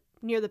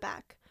near the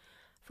back.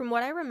 From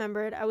what I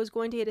remembered, I was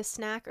going to get a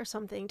snack or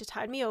something to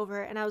tide me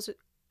over, and as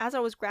I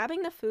was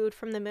grabbing the food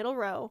from the middle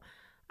row,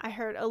 I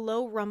heard a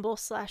low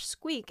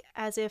rumble/squeak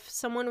as if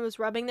someone was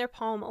rubbing their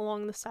palm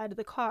along the side of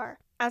the car.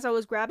 As I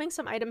was grabbing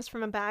some items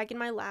from a bag in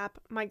my lap,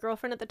 my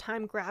girlfriend at the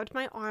time grabbed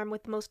my arm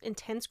with the most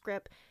intense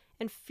grip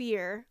and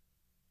fear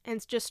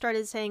and just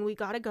started saying, we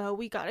gotta go,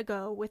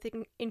 with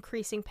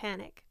increasing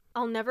panic.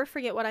 I'll never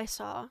forget what I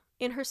saw.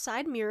 In her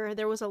side mirror,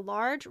 there was a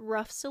large,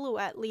 rough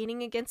silhouette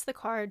leaning against the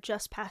car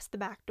just past the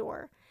back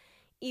door.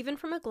 Even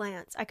from a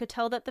glance, I could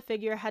tell that the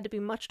figure had to be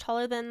much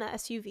taller than the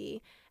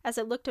SUV, as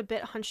it looked a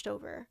bit hunched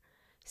over.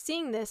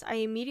 Seeing this, I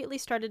immediately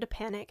started to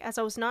panic, as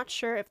I was not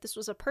sure if this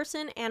was a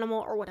person, animal,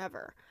 or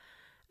whatever.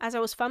 As I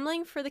was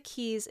fumbling for the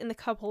keys in the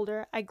cup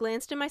holder, I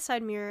glanced in my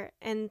side mirror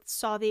and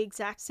saw the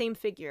exact same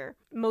figure,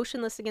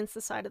 motionless against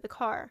the side of the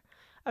car.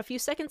 A few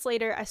seconds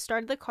later, I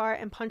started the car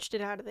and punched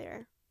it out of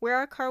there. Where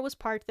our car was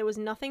parked, there was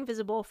nothing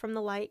visible from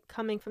the light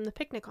coming from the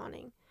picnic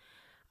awning.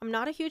 I'm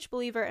not a huge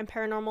believer in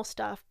paranormal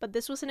stuff, but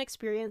this was an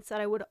experience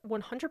that I would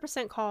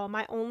 100% call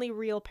my only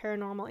real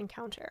paranormal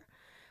encounter.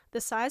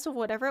 The size of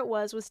whatever it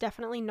was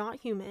definitely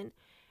not human,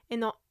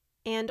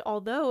 and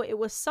although it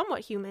was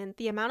somewhat human,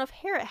 the amount of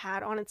hair it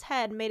had on its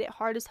head made it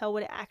hard as hell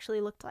what it actually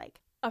looked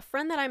like. A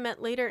friend that I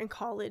met later in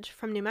college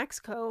from New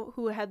Mexico,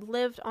 who had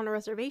lived on a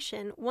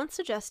reservation, once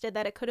suggested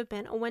that it could have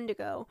been a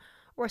Wendigo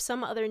or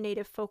some other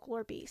native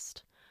folklore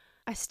beast.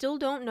 I still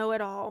don't know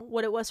at all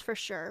what it was for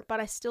sure, but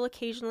I still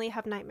occasionally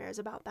have nightmares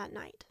about that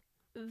night.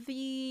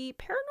 The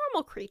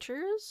paranormal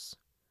creatures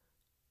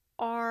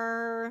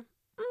are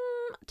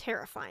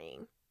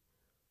terrifying.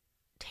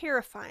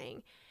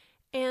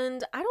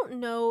 And I don't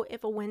know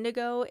if a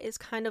Wendigo is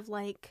kind of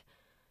like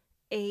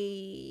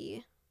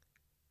a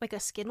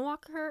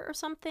skinwalker or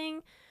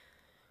something,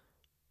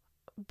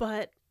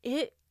 but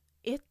it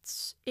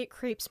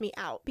creeps me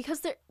out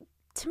because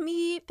to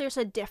me there's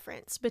a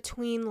difference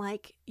between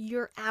like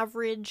your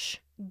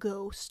average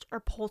ghost or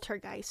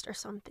poltergeist or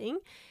something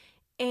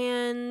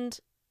and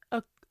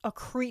a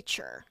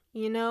creature,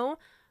 you know?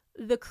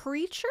 The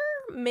creature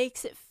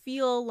makes it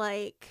feel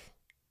like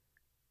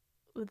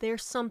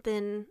there's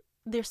something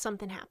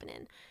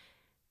happening.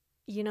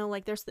 You know,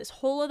 like there's this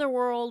whole other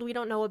world we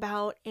don't know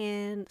about,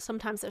 and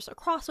sometimes there's a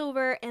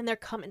crossover and they're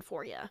coming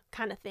for you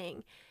kind of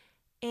thing.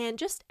 And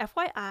just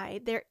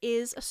FYI, there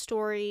is a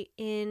story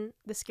in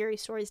the Scary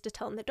Stories to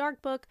Tell in the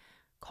Dark book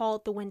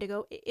called The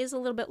Wendigo. It is a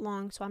little bit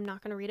long, so I'm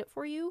not going to read it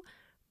for you,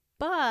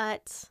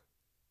 but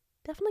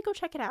definitely go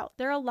check it out.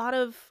 There are a lot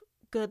of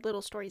good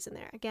little stories in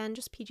there. Again,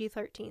 just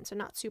PG-13, so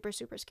not super,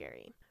 super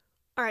scary.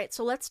 All right,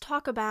 so let's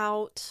talk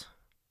about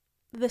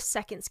the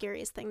second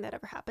scariest thing that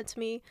ever happened to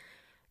me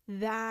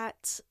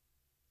that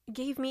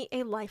gave me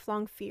a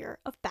lifelong fear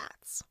of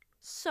bats.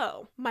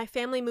 So, my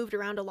family moved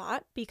around a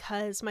lot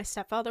because my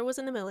stepfather was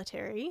in the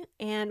military,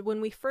 and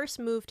when we first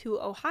moved to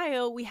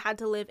Ohio, we had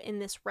to live in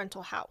this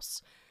rental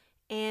house.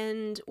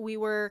 And we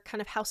were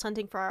kind of house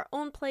hunting for our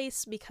own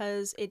place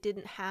because it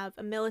didn't have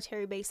a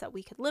military base that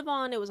we could live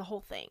on. It was a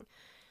whole thing.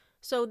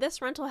 So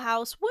this rental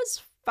house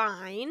was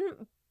fine,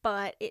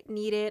 but it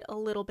needed a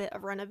little bit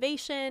of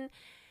renovation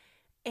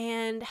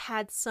and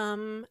had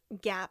some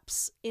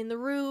gaps in the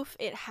roof.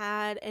 It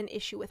had an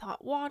issue with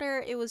hot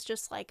water. It was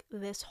just like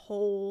this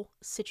whole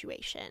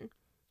situation.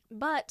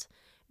 But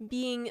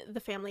being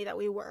the family that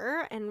we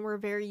were, and we're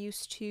very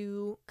used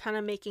to kind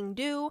of making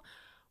do,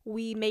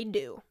 we made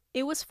do.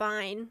 It was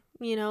fine,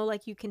 you know,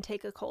 like you can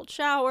take a cold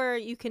shower,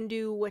 you can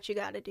do what you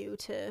gotta do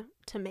to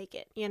make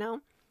it, you know?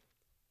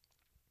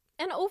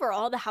 And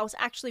overall, the house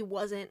actually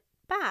wasn't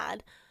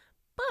bad,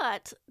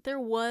 but there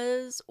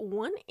was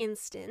one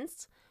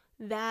instance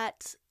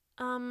that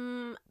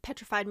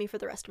petrified me for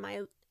the rest of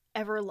my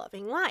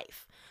ever-loving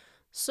life.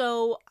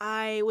 So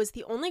I was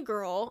the only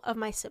girl of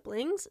my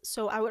siblings,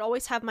 so I would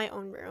always have my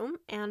own room,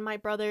 and my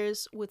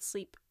brothers would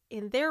sleep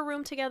in their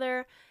room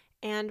together,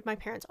 and my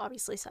parents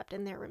obviously slept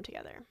in their room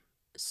together.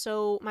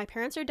 So my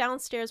parents are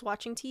downstairs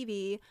watching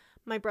TV,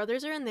 my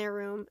brothers are in their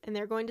room, and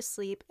they're going to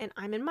sleep, and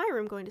I'm in my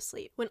room going to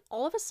sleep. When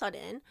all of a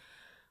sudden,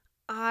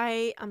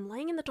 I am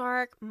laying in the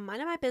dark,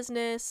 minding my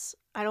business.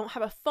 I don't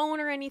have a phone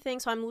or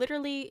anything, so I'm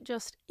literally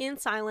just in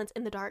silence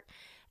in the dark,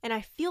 and I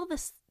feel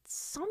this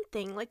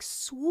something like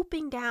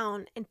swooping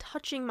down and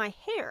touching my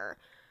hair.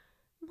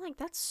 I'm like,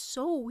 that's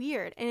so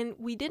weird. And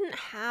we didn't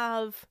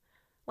have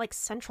like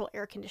central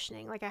air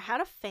conditioning. Like I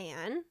had a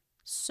fan,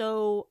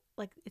 so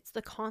like it's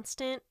the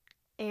constant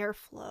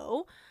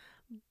airflow,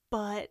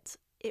 but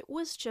it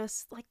was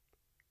just like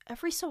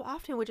every so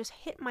often it would just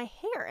hit my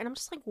hair, and I'm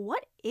just like,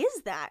 what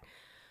is that?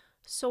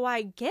 So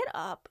I get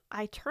up,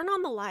 I turn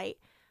on the light,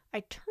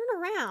 I turn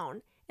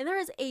around, and there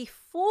is a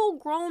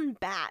full-grown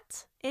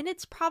bat, and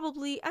it's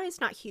probably, it's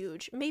not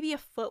huge, maybe a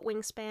foot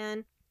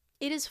wingspan.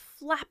 It is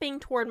flapping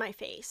toward my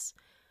face,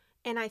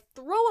 and I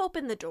throw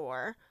open the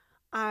door,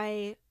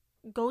 I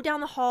go down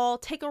the hall,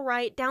 take a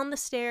right, down the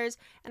stairs,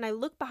 and I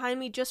look behind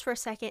me just for a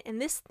second,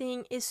 and this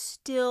thing is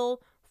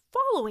still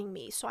following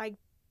me. So I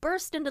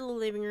burst into the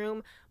living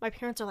room. My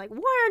parents are like,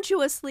 why aren't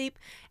you asleep?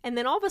 And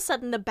then all of a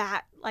sudden the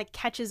bat like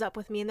catches up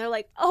with me, and they're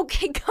like,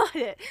 okay, got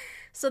it.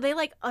 So they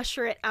like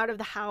usher it out of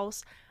the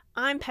house.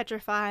 I'm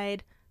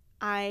petrified.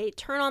 I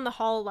turn on the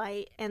hall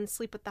light and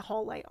sleep with the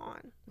hall light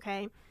on,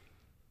 okay?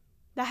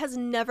 That has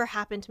never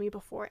happened to me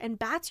before, and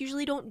bats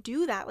usually don't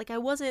do that. Like I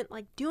wasn't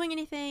like doing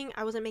anything,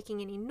 I wasn't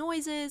making any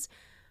noises.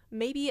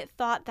 Maybe it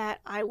thought that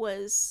I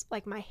was,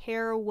 like my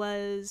hair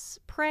was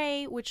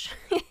prey, which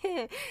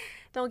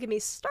don't get me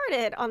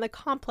started on the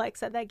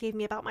complex that gave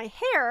me about my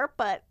hair,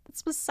 but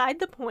it's beside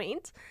the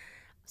point.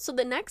 So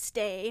the next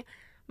day,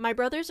 my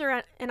brothers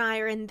and I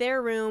are in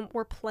their room,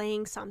 we're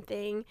playing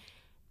something,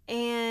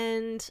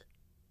 and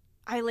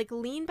I like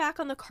lean back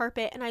on the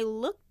carpet and I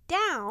look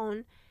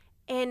down,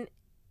 and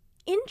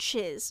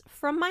inches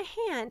from my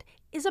hand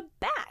is a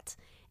bat.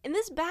 And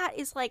this bat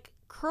is like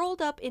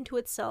curled up into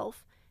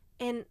itself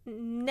and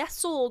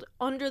nestled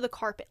under the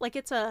carpet. Like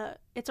it's a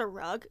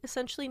rug,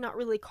 essentially, not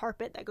really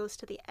carpet that goes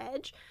to the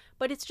edge,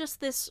 but it's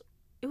just this,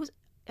 it was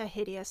a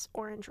hideous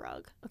orange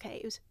rug. Okay,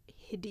 it was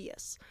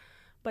hideous.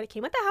 But it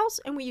came with the house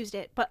and we used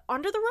it. But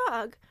under the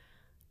rug,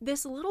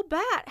 this little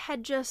bat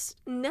had just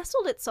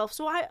nestled itself.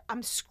 So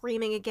I'm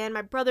screaming again.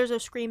 My brothers are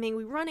screaming.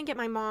 We run and get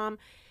my mom.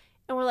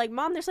 And we're like,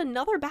 Mom, there's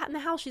another bat in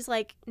the house. She's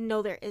like,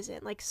 no, there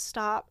isn't. Like,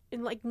 stop.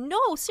 And like, no,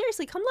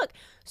 seriously, come look.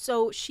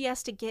 So she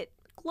has to get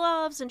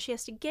gloves and she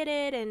has to get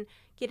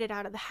it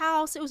out of the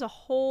house. It was a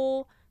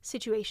whole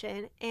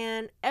situation.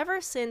 And ever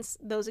since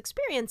those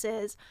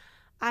experiences,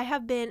 I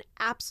have been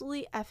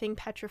absolutely effing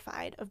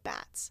petrified of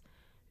bats,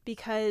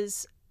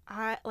 because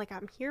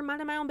I'm here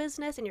minding my own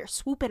business and you're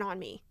swooping on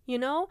me, you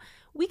know?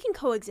 We can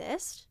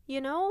coexist, you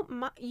know?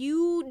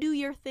 You do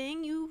your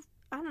thing. You,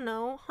 I don't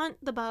know, hunt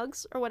the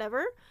bugs or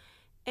whatever.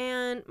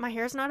 And my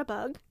hair's not a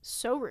bug.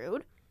 So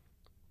rude.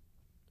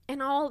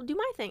 And I'll do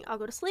my thing. I'll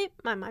go to sleep,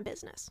 mind my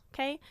business,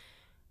 okay?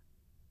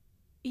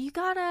 You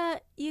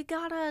gotta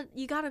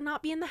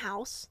not be in the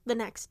house the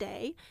next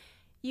day.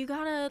 You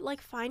gotta,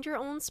 like, find your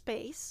own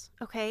space,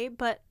 okay?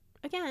 But,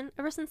 again,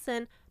 ever since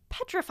then,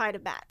 petrified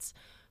of bats.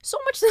 So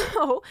much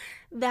so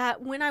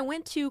that when I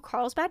went to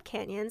Carlsbad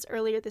Canyons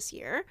earlier this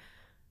year,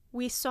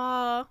 we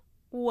saw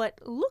what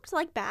looked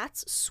like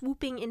bats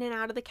swooping in and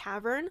out of the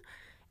cavern,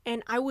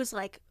 and I was,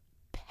 like,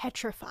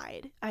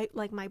 petrified.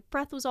 My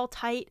breath was all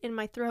tight in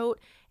my throat,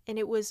 and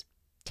it was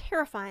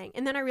terrifying.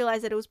 And then I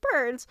realized that it was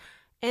birds,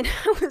 and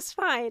I was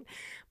fine.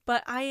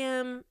 But I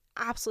am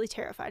absolutely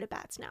terrified of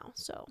bats now,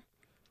 so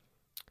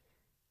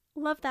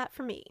love that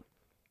for me.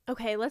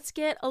 Okay, let's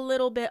get a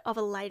little bit of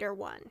a lighter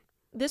one.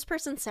 This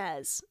person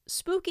says,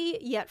 spooky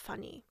yet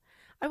funny.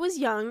 I was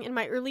young, in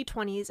my early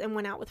 20s, and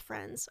went out with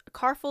friends, a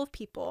car full of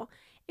people.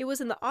 It was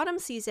in the autumn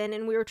season,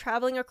 and we were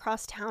traveling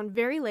across town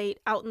very late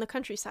out in the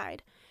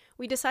countryside.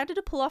 We decided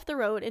to pull off the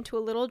road into a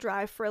little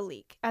drive for a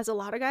leak, as a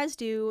lot of guys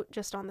do,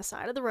 just on the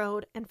side of the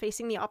road and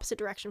facing the opposite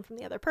direction from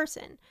the other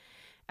person.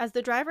 As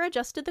the driver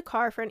adjusted the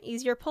car for an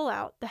easier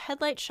pull-out, the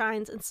headlight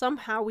shines, and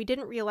somehow we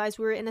didn't realize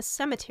we were in a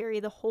cemetery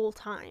the whole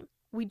time.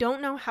 We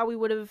don't know how we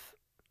would have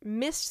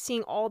missed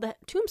seeing all the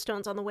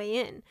tombstones on the way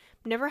in.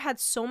 Never had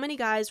so many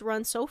guys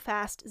run so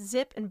fast,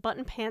 zip, and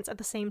button pants at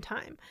the same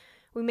time.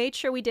 We made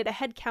sure we did a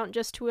head count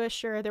just to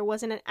assure there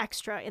wasn't an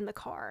extra in the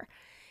car.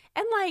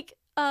 And like,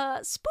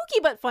 spooky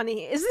but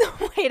funny is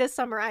the way to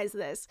summarize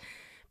this,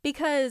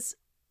 because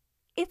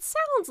it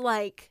sounds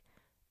like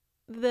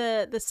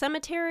the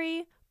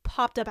cemetery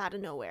popped up out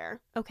of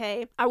nowhere,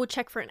 okay? I would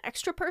check for an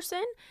extra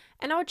person,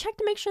 and I would check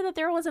to make sure that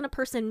there wasn't a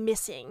person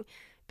missing,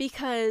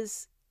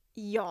 because,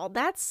 y'all,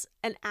 that's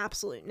an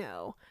absolute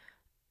no.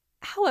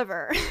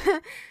 However,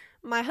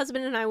 my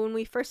husband and I, when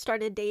we first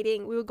started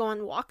dating, we would go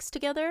on walks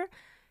together,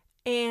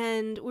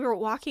 and we were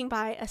walking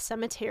by a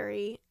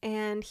cemetery,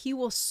 and he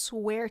will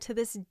swear to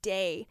this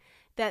day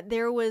that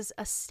there was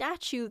a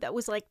statue that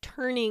was like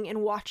turning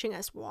and watching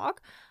us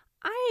walk.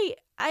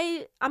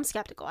 I'm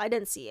skeptical. I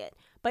didn't see it.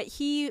 But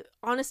he,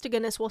 honest to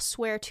goodness, will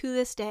swear to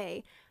this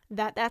day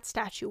that that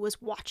statue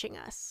was watching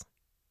us.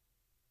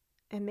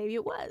 And maybe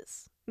it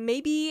was.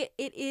 Maybe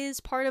it is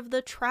part of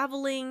the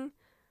traveling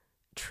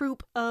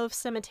troupe of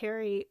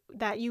cemetery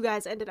that you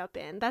guys ended up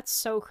in. That's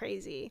so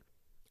crazy.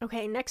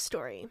 Okay, next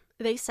story.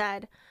 They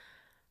said,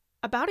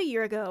 about a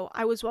year ago,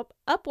 I was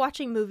up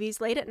watching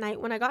movies late at night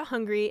when I got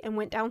hungry and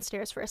went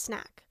downstairs for a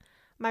snack.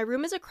 My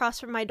room is across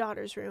from my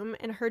daughter's room,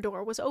 and her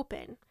door was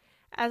open.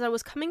 As I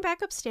was coming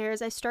back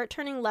upstairs, I start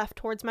turning left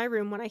towards my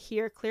room when I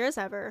hear, clear as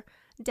ever,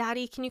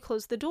 "Daddy, can you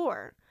close the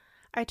door?"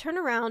 I turn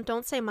around,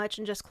 don't say much,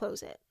 and just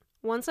close it.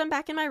 Once I'm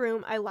back in my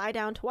room, I lie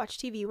down to watch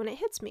TV when it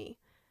hits me.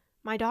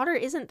 My daughter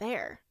isn't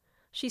there.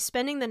 She's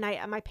spending the night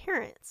at my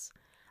parents'.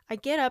 I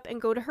get up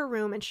and go to her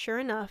room, and sure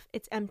enough,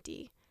 it's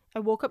empty. I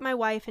woke up my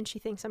wife and she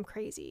thinks I'm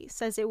crazy.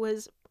 Says I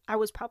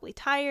was probably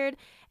tired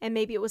and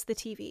maybe it was the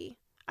TV.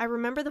 I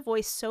remember the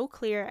voice so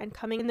clear and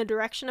coming in the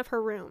direction of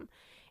her room.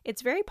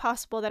 It's very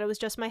possible that it was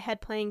just my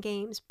head playing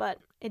games, but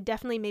it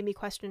definitely made me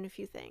question a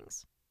few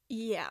things.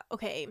 Yeah,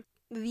 okay.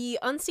 The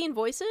unseen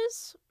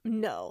voices?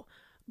 No.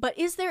 But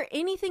is there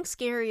anything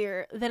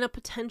scarier than a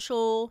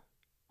potential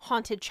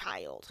haunted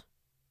child?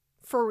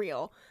 For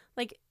real.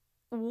 Like,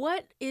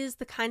 what is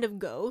the kind of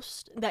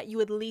ghost that you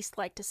would least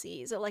like to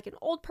see? Is it like an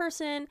old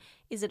person?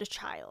 Is it a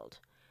child?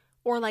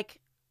 Or like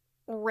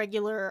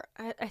regular,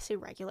 I say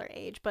regular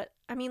age, but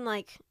I mean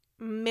like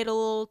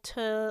middle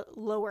to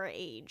lower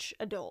age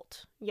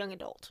adult, young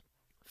adult.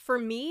 For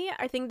me,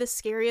 I think the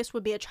scariest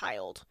would be a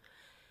child.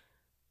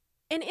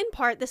 And in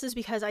part, this is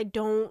because I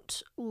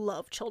don't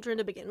love children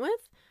to begin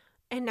with.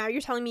 And now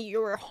you're telling me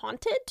you were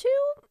haunted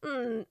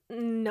too?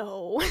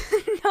 No.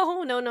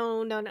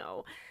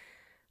 No.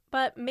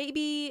 But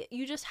maybe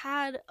you just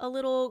had a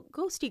little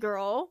ghosty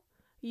girl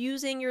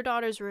using your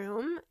daughter's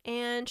room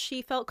and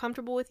she felt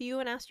comfortable with you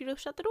and asked you to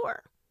shut the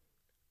door.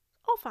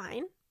 All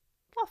fine.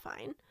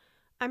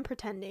 I'm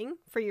pretending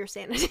for your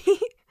sanity.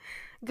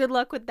 Good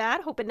luck with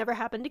that. Hope it never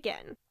happened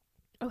again.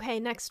 Okay,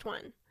 next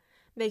one.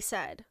 They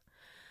said,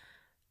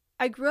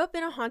 I grew up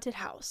in a haunted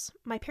house.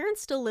 My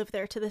parents still live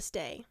there to this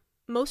day.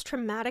 Most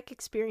traumatic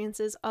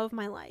experiences of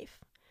my life.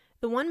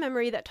 The one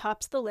memory that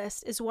tops the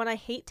list is one I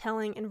hate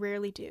telling and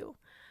rarely do.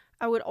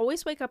 I would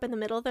always wake up in the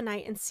middle of the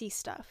night and see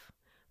stuff.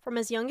 From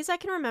as young as I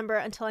can remember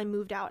until I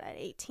moved out at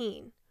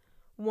 18.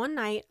 One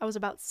night, I was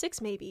about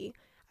 6 maybe,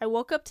 I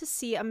woke up to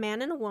see a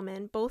man and a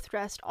woman, both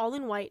dressed all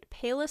in white,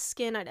 palest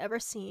skin I'd ever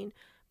seen,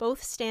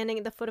 both standing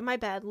at the foot of my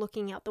bed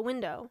looking out the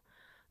window.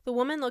 The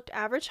woman looked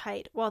average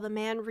height while the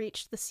man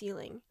reached the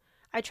ceiling.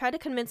 I tried to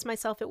convince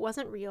myself it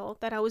wasn't real,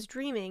 that I was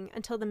dreaming,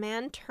 until the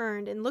man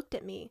turned and looked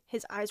at me.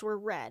 His eyes were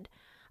red.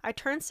 I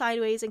turned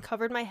sideways and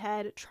covered my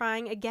head,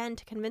 trying again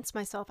to convince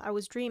myself I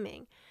was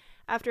dreaming.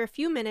 After a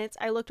few minutes,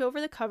 I looked over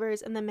the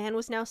covers and the man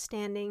was now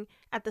standing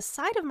at the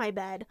side of my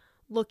bed,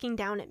 looking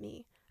down at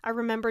me. I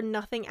remember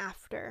nothing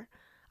after.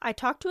 I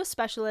talked to a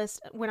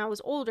specialist when I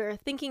was older,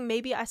 thinking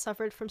maybe I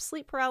suffered from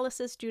sleep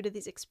paralysis due to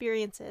these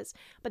experiences,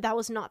 but that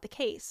was not the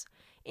case.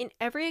 In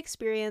every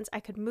experience,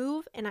 I could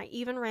move, and I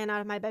even ran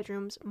out of my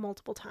bedrooms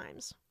multiple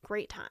times.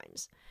 Great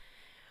times.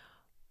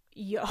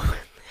 Yo,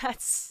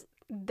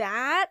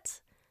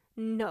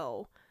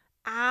 no,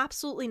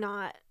 absolutely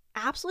not.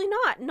 Absolutely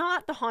not.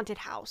 Not the haunted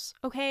house,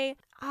 okay?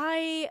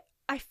 I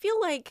feel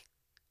like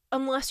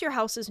unless your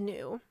house is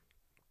new,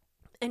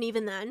 and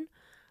even then,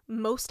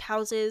 most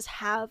houses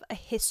have a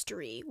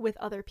history with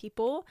other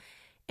people.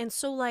 And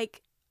so,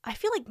 like, I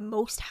feel like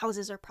most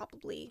houses are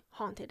probably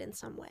haunted in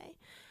some way.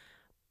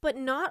 But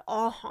not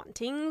all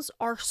hauntings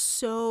are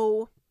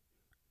so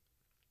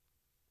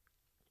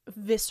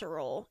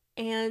visceral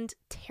and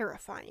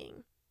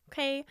terrifying,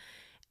 okay?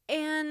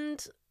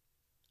 And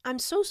I'm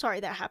so sorry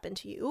that happened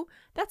to you.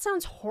 That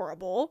sounds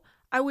horrible.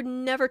 I would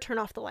never turn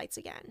off the lights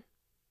again.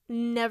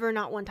 Never,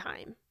 not one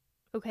time,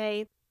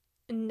 okay?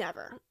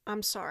 Never.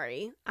 I'm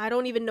sorry. I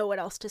don't even know what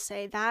else to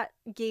say. That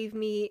gave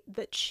me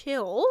the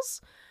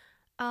chills.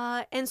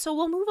 And so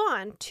we'll move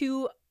on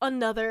to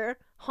another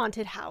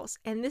haunted house.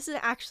 And this is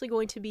actually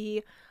going to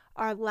be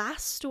our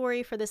last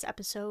story for this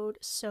episode.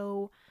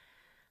 So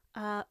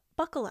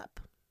buckle up.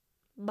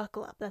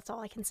 Buckle up. That's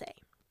all I can say.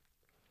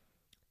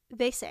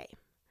 They say,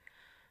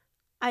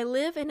 I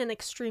live in an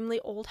extremely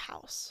old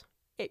house.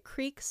 It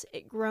creaks,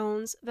 it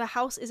groans, the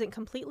house isn't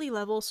completely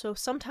level, so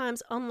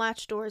sometimes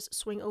unlatched doors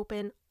swing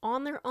open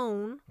on their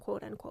own,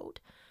 quote unquote,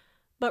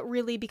 but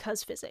really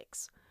because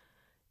physics.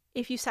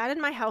 If you sat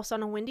in my house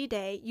on a windy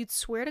day, you'd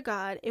swear to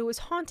God it was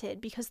haunted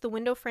because the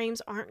window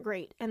frames aren't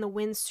great and the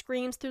wind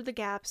screams through the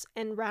gaps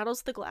and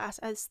rattles the glass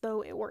as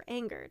though it were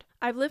angered.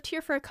 I've lived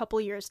here for a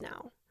couple years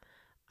now.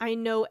 I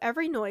know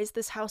every noise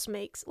this house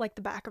makes like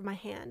the back of my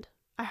hand.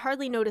 I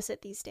hardly notice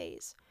it these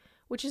days.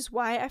 Which is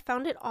why I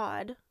found it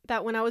odd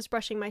that when I was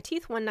brushing my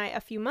teeth one night a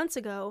few months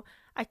ago,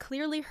 I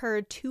clearly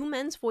heard 2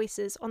 men's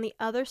voices on the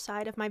other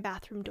side of my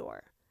bathroom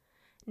door.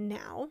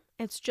 Now,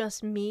 it's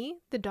just me,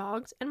 the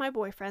dogs, and my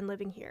boyfriend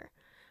living here.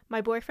 My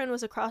boyfriend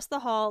was across the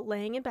hall,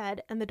 laying in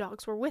bed, and the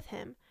dogs were with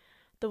him.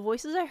 The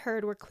voices I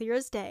heard were clear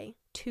as day,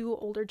 2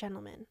 older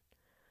gentlemen.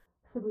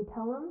 Should we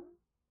tell him?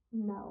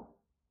 No.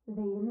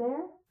 They in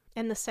there?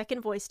 And the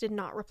second voice did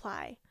not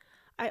reply.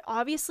 I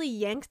obviously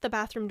yanked the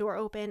bathroom door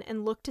open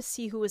and looked to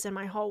see who was in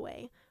my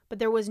hallway, but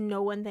there was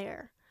no one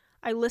there.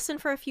 I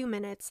listened for a few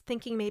minutes,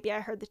 thinking maybe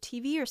I heard the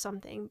TV or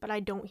something, but I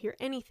don't hear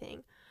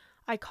anything.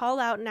 I call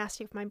out and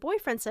ask if my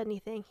boyfriend said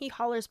anything. He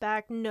hollers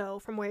back no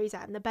from where he's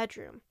at in the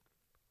bedroom.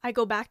 I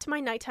go back to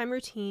my nighttime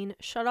routine,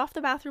 shut off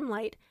the bathroom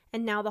light,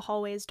 and now the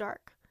hallway is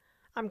dark.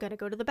 I'm gonna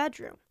go to the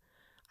bedroom.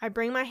 I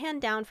bring my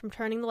hand down from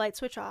turning the light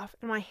switch off,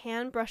 and my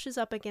hand brushes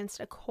up against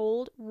a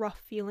cold,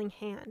 rough-feeling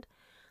hand,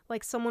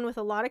 like someone with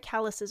a lot of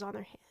calluses on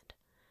their hand.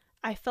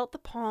 I felt the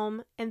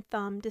palm and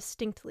thumb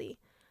distinctly,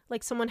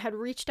 like someone had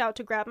reached out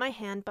to grab my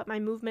hand, but my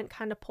movement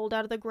kind of pulled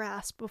out of the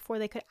grasp before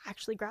they could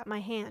actually grab my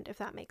hand, if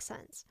that makes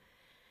sense.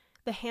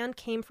 The hand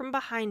came from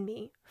behind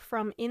me,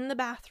 from in the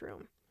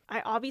bathroom.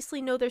 I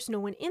obviously know there's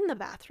no one in the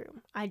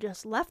bathroom. I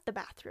just left the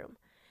bathroom.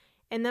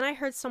 And then I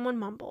heard someone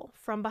mumble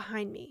from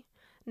behind me.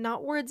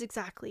 Not words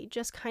exactly,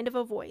 just kind of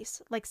a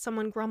voice, like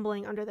someone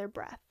grumbling under their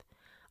breath.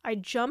 I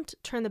jumped,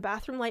 turned the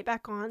bathroom light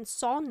back on,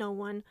 saw no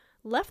one,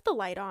 left the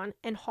light on,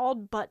 and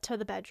hauled butt to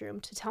the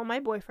bedroom to tell my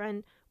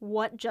boyfriend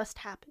what just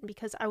happened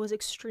because I was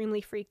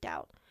extremely freaked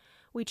out.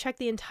 We checked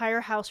the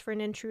entire house for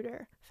an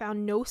intruder,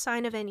 found no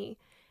sign of any.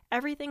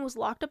 Everything was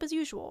locked up as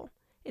usual.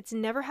 It's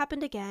never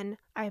happened again.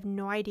 I have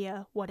no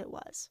idea what it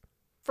was.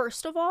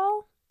 First of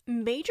all,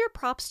 major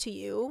props to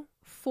you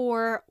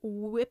for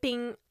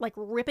ripping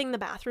the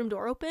bathroom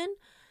door open.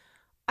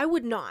 I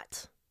would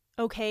not.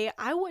 Okay,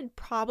 I would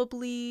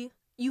probably,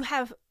 you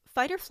have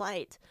fight or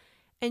flight,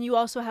 and you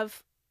also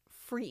have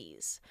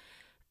freeze.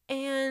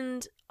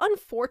 And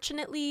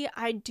unfortunately,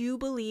 I do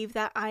believe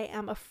that I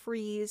am a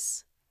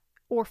freeze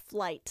or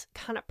flight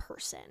kind of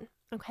person.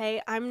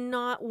 Okay, I'm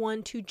not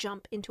one to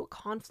jump into a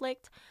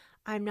conflict.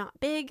 I'm not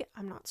big,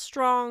 I'm not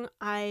strong,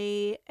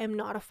 I am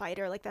not a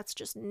fighter. Like, that's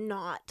just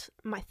not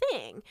my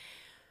thing.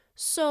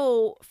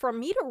 So for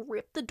me to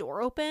rip the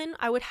door open,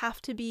 I would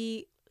have to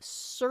be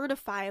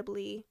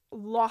certifiably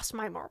lost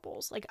my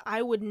marbles. Like,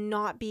 I would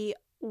not be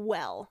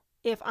well.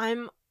 If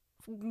I'm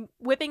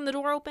whipping the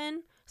door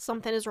open,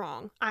 something is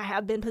wrong. I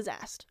have been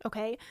possessed,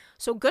 okay?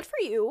 So good for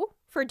you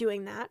for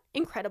doing that.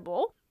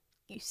 Incredible.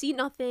 You see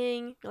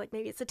nothing, you're like,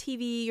 maybe it's a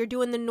TV, you're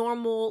doing the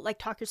normal, like,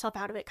 talk yourself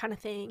out of it kind of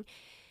thing.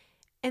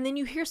 And then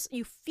you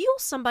feel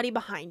somebody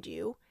behind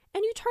you,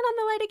 and you turn on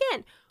the light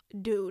again.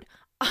 Dude,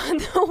 on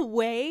the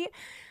way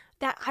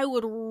that I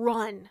would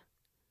run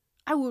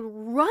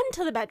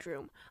to the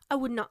bedroom. I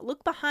would not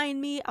look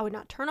behind me. I would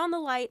not turn on the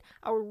light.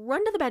 I would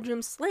run to the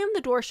bedroom, slam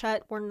the door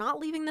shut. We're not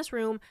leaving this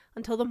room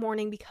until the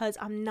morning because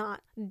I'm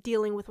not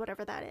dealing with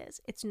whatever that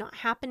is. It's not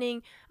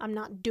happening. I'm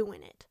not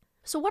doing it.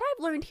 So what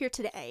I've learned here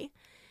today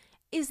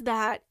is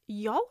that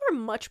y'all are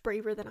much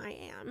braver than I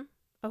am,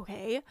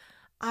 okay?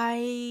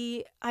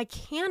 I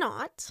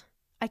cannot.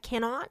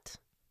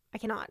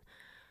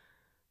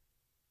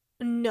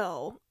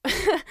 No.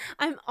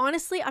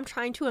 I'm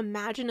trying to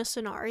imagine a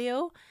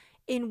scenario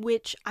in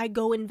which I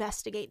go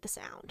investigate the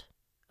sound,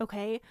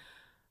 okay?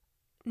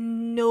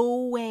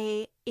 No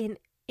way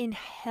in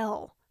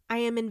hell I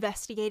am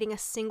investigating a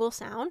single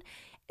sound,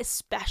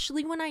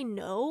 especially when I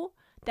know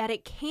that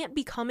it can't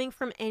be coming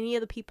from any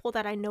of the people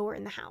that I know are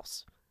in the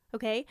house.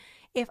 Okay,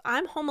 if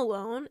I'm home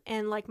alone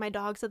and like my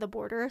dog's at the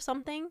border or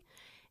something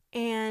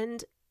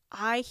and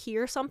I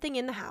hear something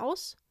in the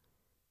house,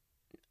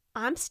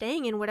 I'm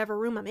staying in whatever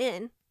room I'm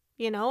in.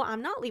 You know,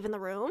 I'm not leaving the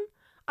room.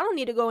 I don't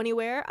need to go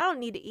anywhere. I don't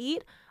need to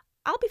eat.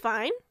 I'll be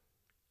fine.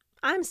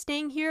 I'm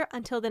staying here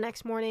until the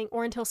next morning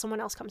or until someone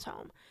else comes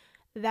home.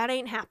 That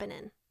ain't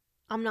happening.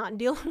 I'm not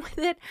dealing with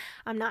it.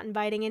 I'm not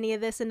inviting any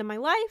of this into my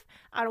life.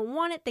 I don't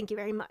want it. Thank you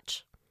very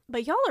much.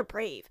 But y'all are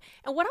brave.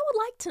 And what I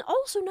would like to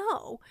also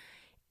know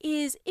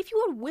is if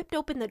you had whipped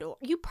open the door,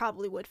 you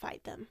probably would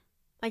fight them.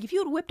 Like, if you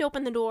had whipped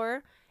open the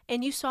door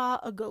and you saw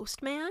a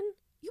ghost man,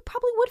 you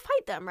probably would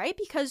fight them, right?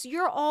 Because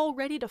you're all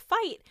ready to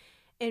fight.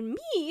 And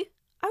me,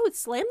 I would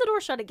slam the door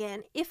shut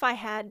again if I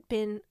had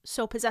been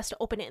so possessed to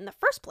open it in the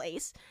first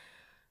place.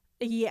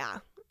 Yeah,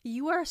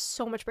 you are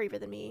so much braver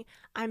than me.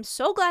 I'm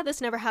so glad this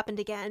never happened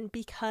again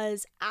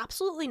because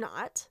absolutely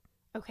not.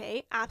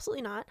 Okay,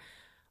 absolutely not.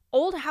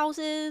 Old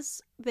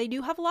houses, they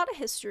do have a lot of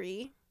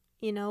history,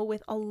 you know,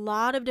 with a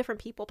lot of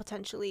different people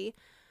potentially.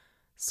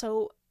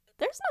 So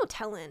there's no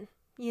telling,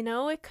 you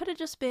know, it could have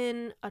just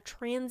been a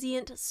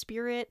transient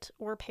spirit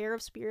or a pair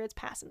of spirits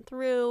passing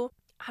through.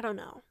 I don't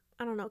know.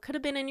 It could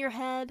have been in your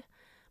head,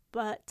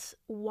 but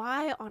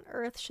why on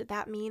earth should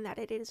that mean that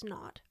it is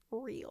not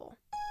real?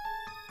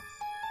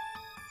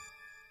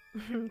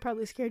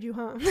 Probably scared you,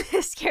 huh?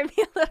 It scared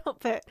me a little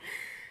bit.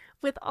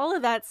 With all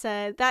of that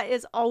said, that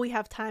is all we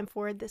have time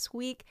for this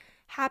week.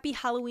 Happy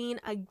Halloween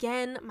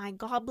again, my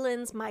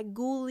goblins, my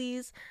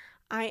ghoulies.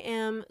 I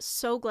am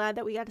so glad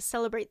that we got to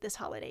celebrate this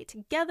holiday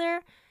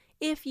together.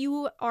 If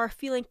you are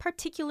feeling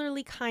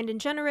particularly kind and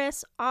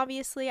generous,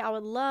 obviously I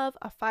would love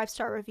a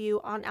 5-star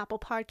review on Apple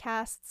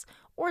Podcasts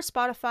or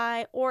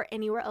Spotify or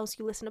anywhere else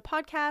you listen to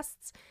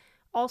podcasts.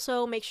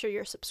 Also, make sure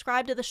you're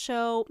subscribed to the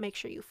show. Make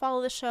sure you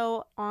follow the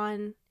show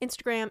on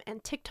Instagram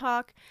and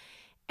TikTok.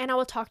 And I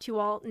will talk to you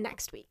all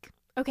next week.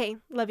 Okay,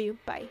 love you.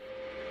 Bye.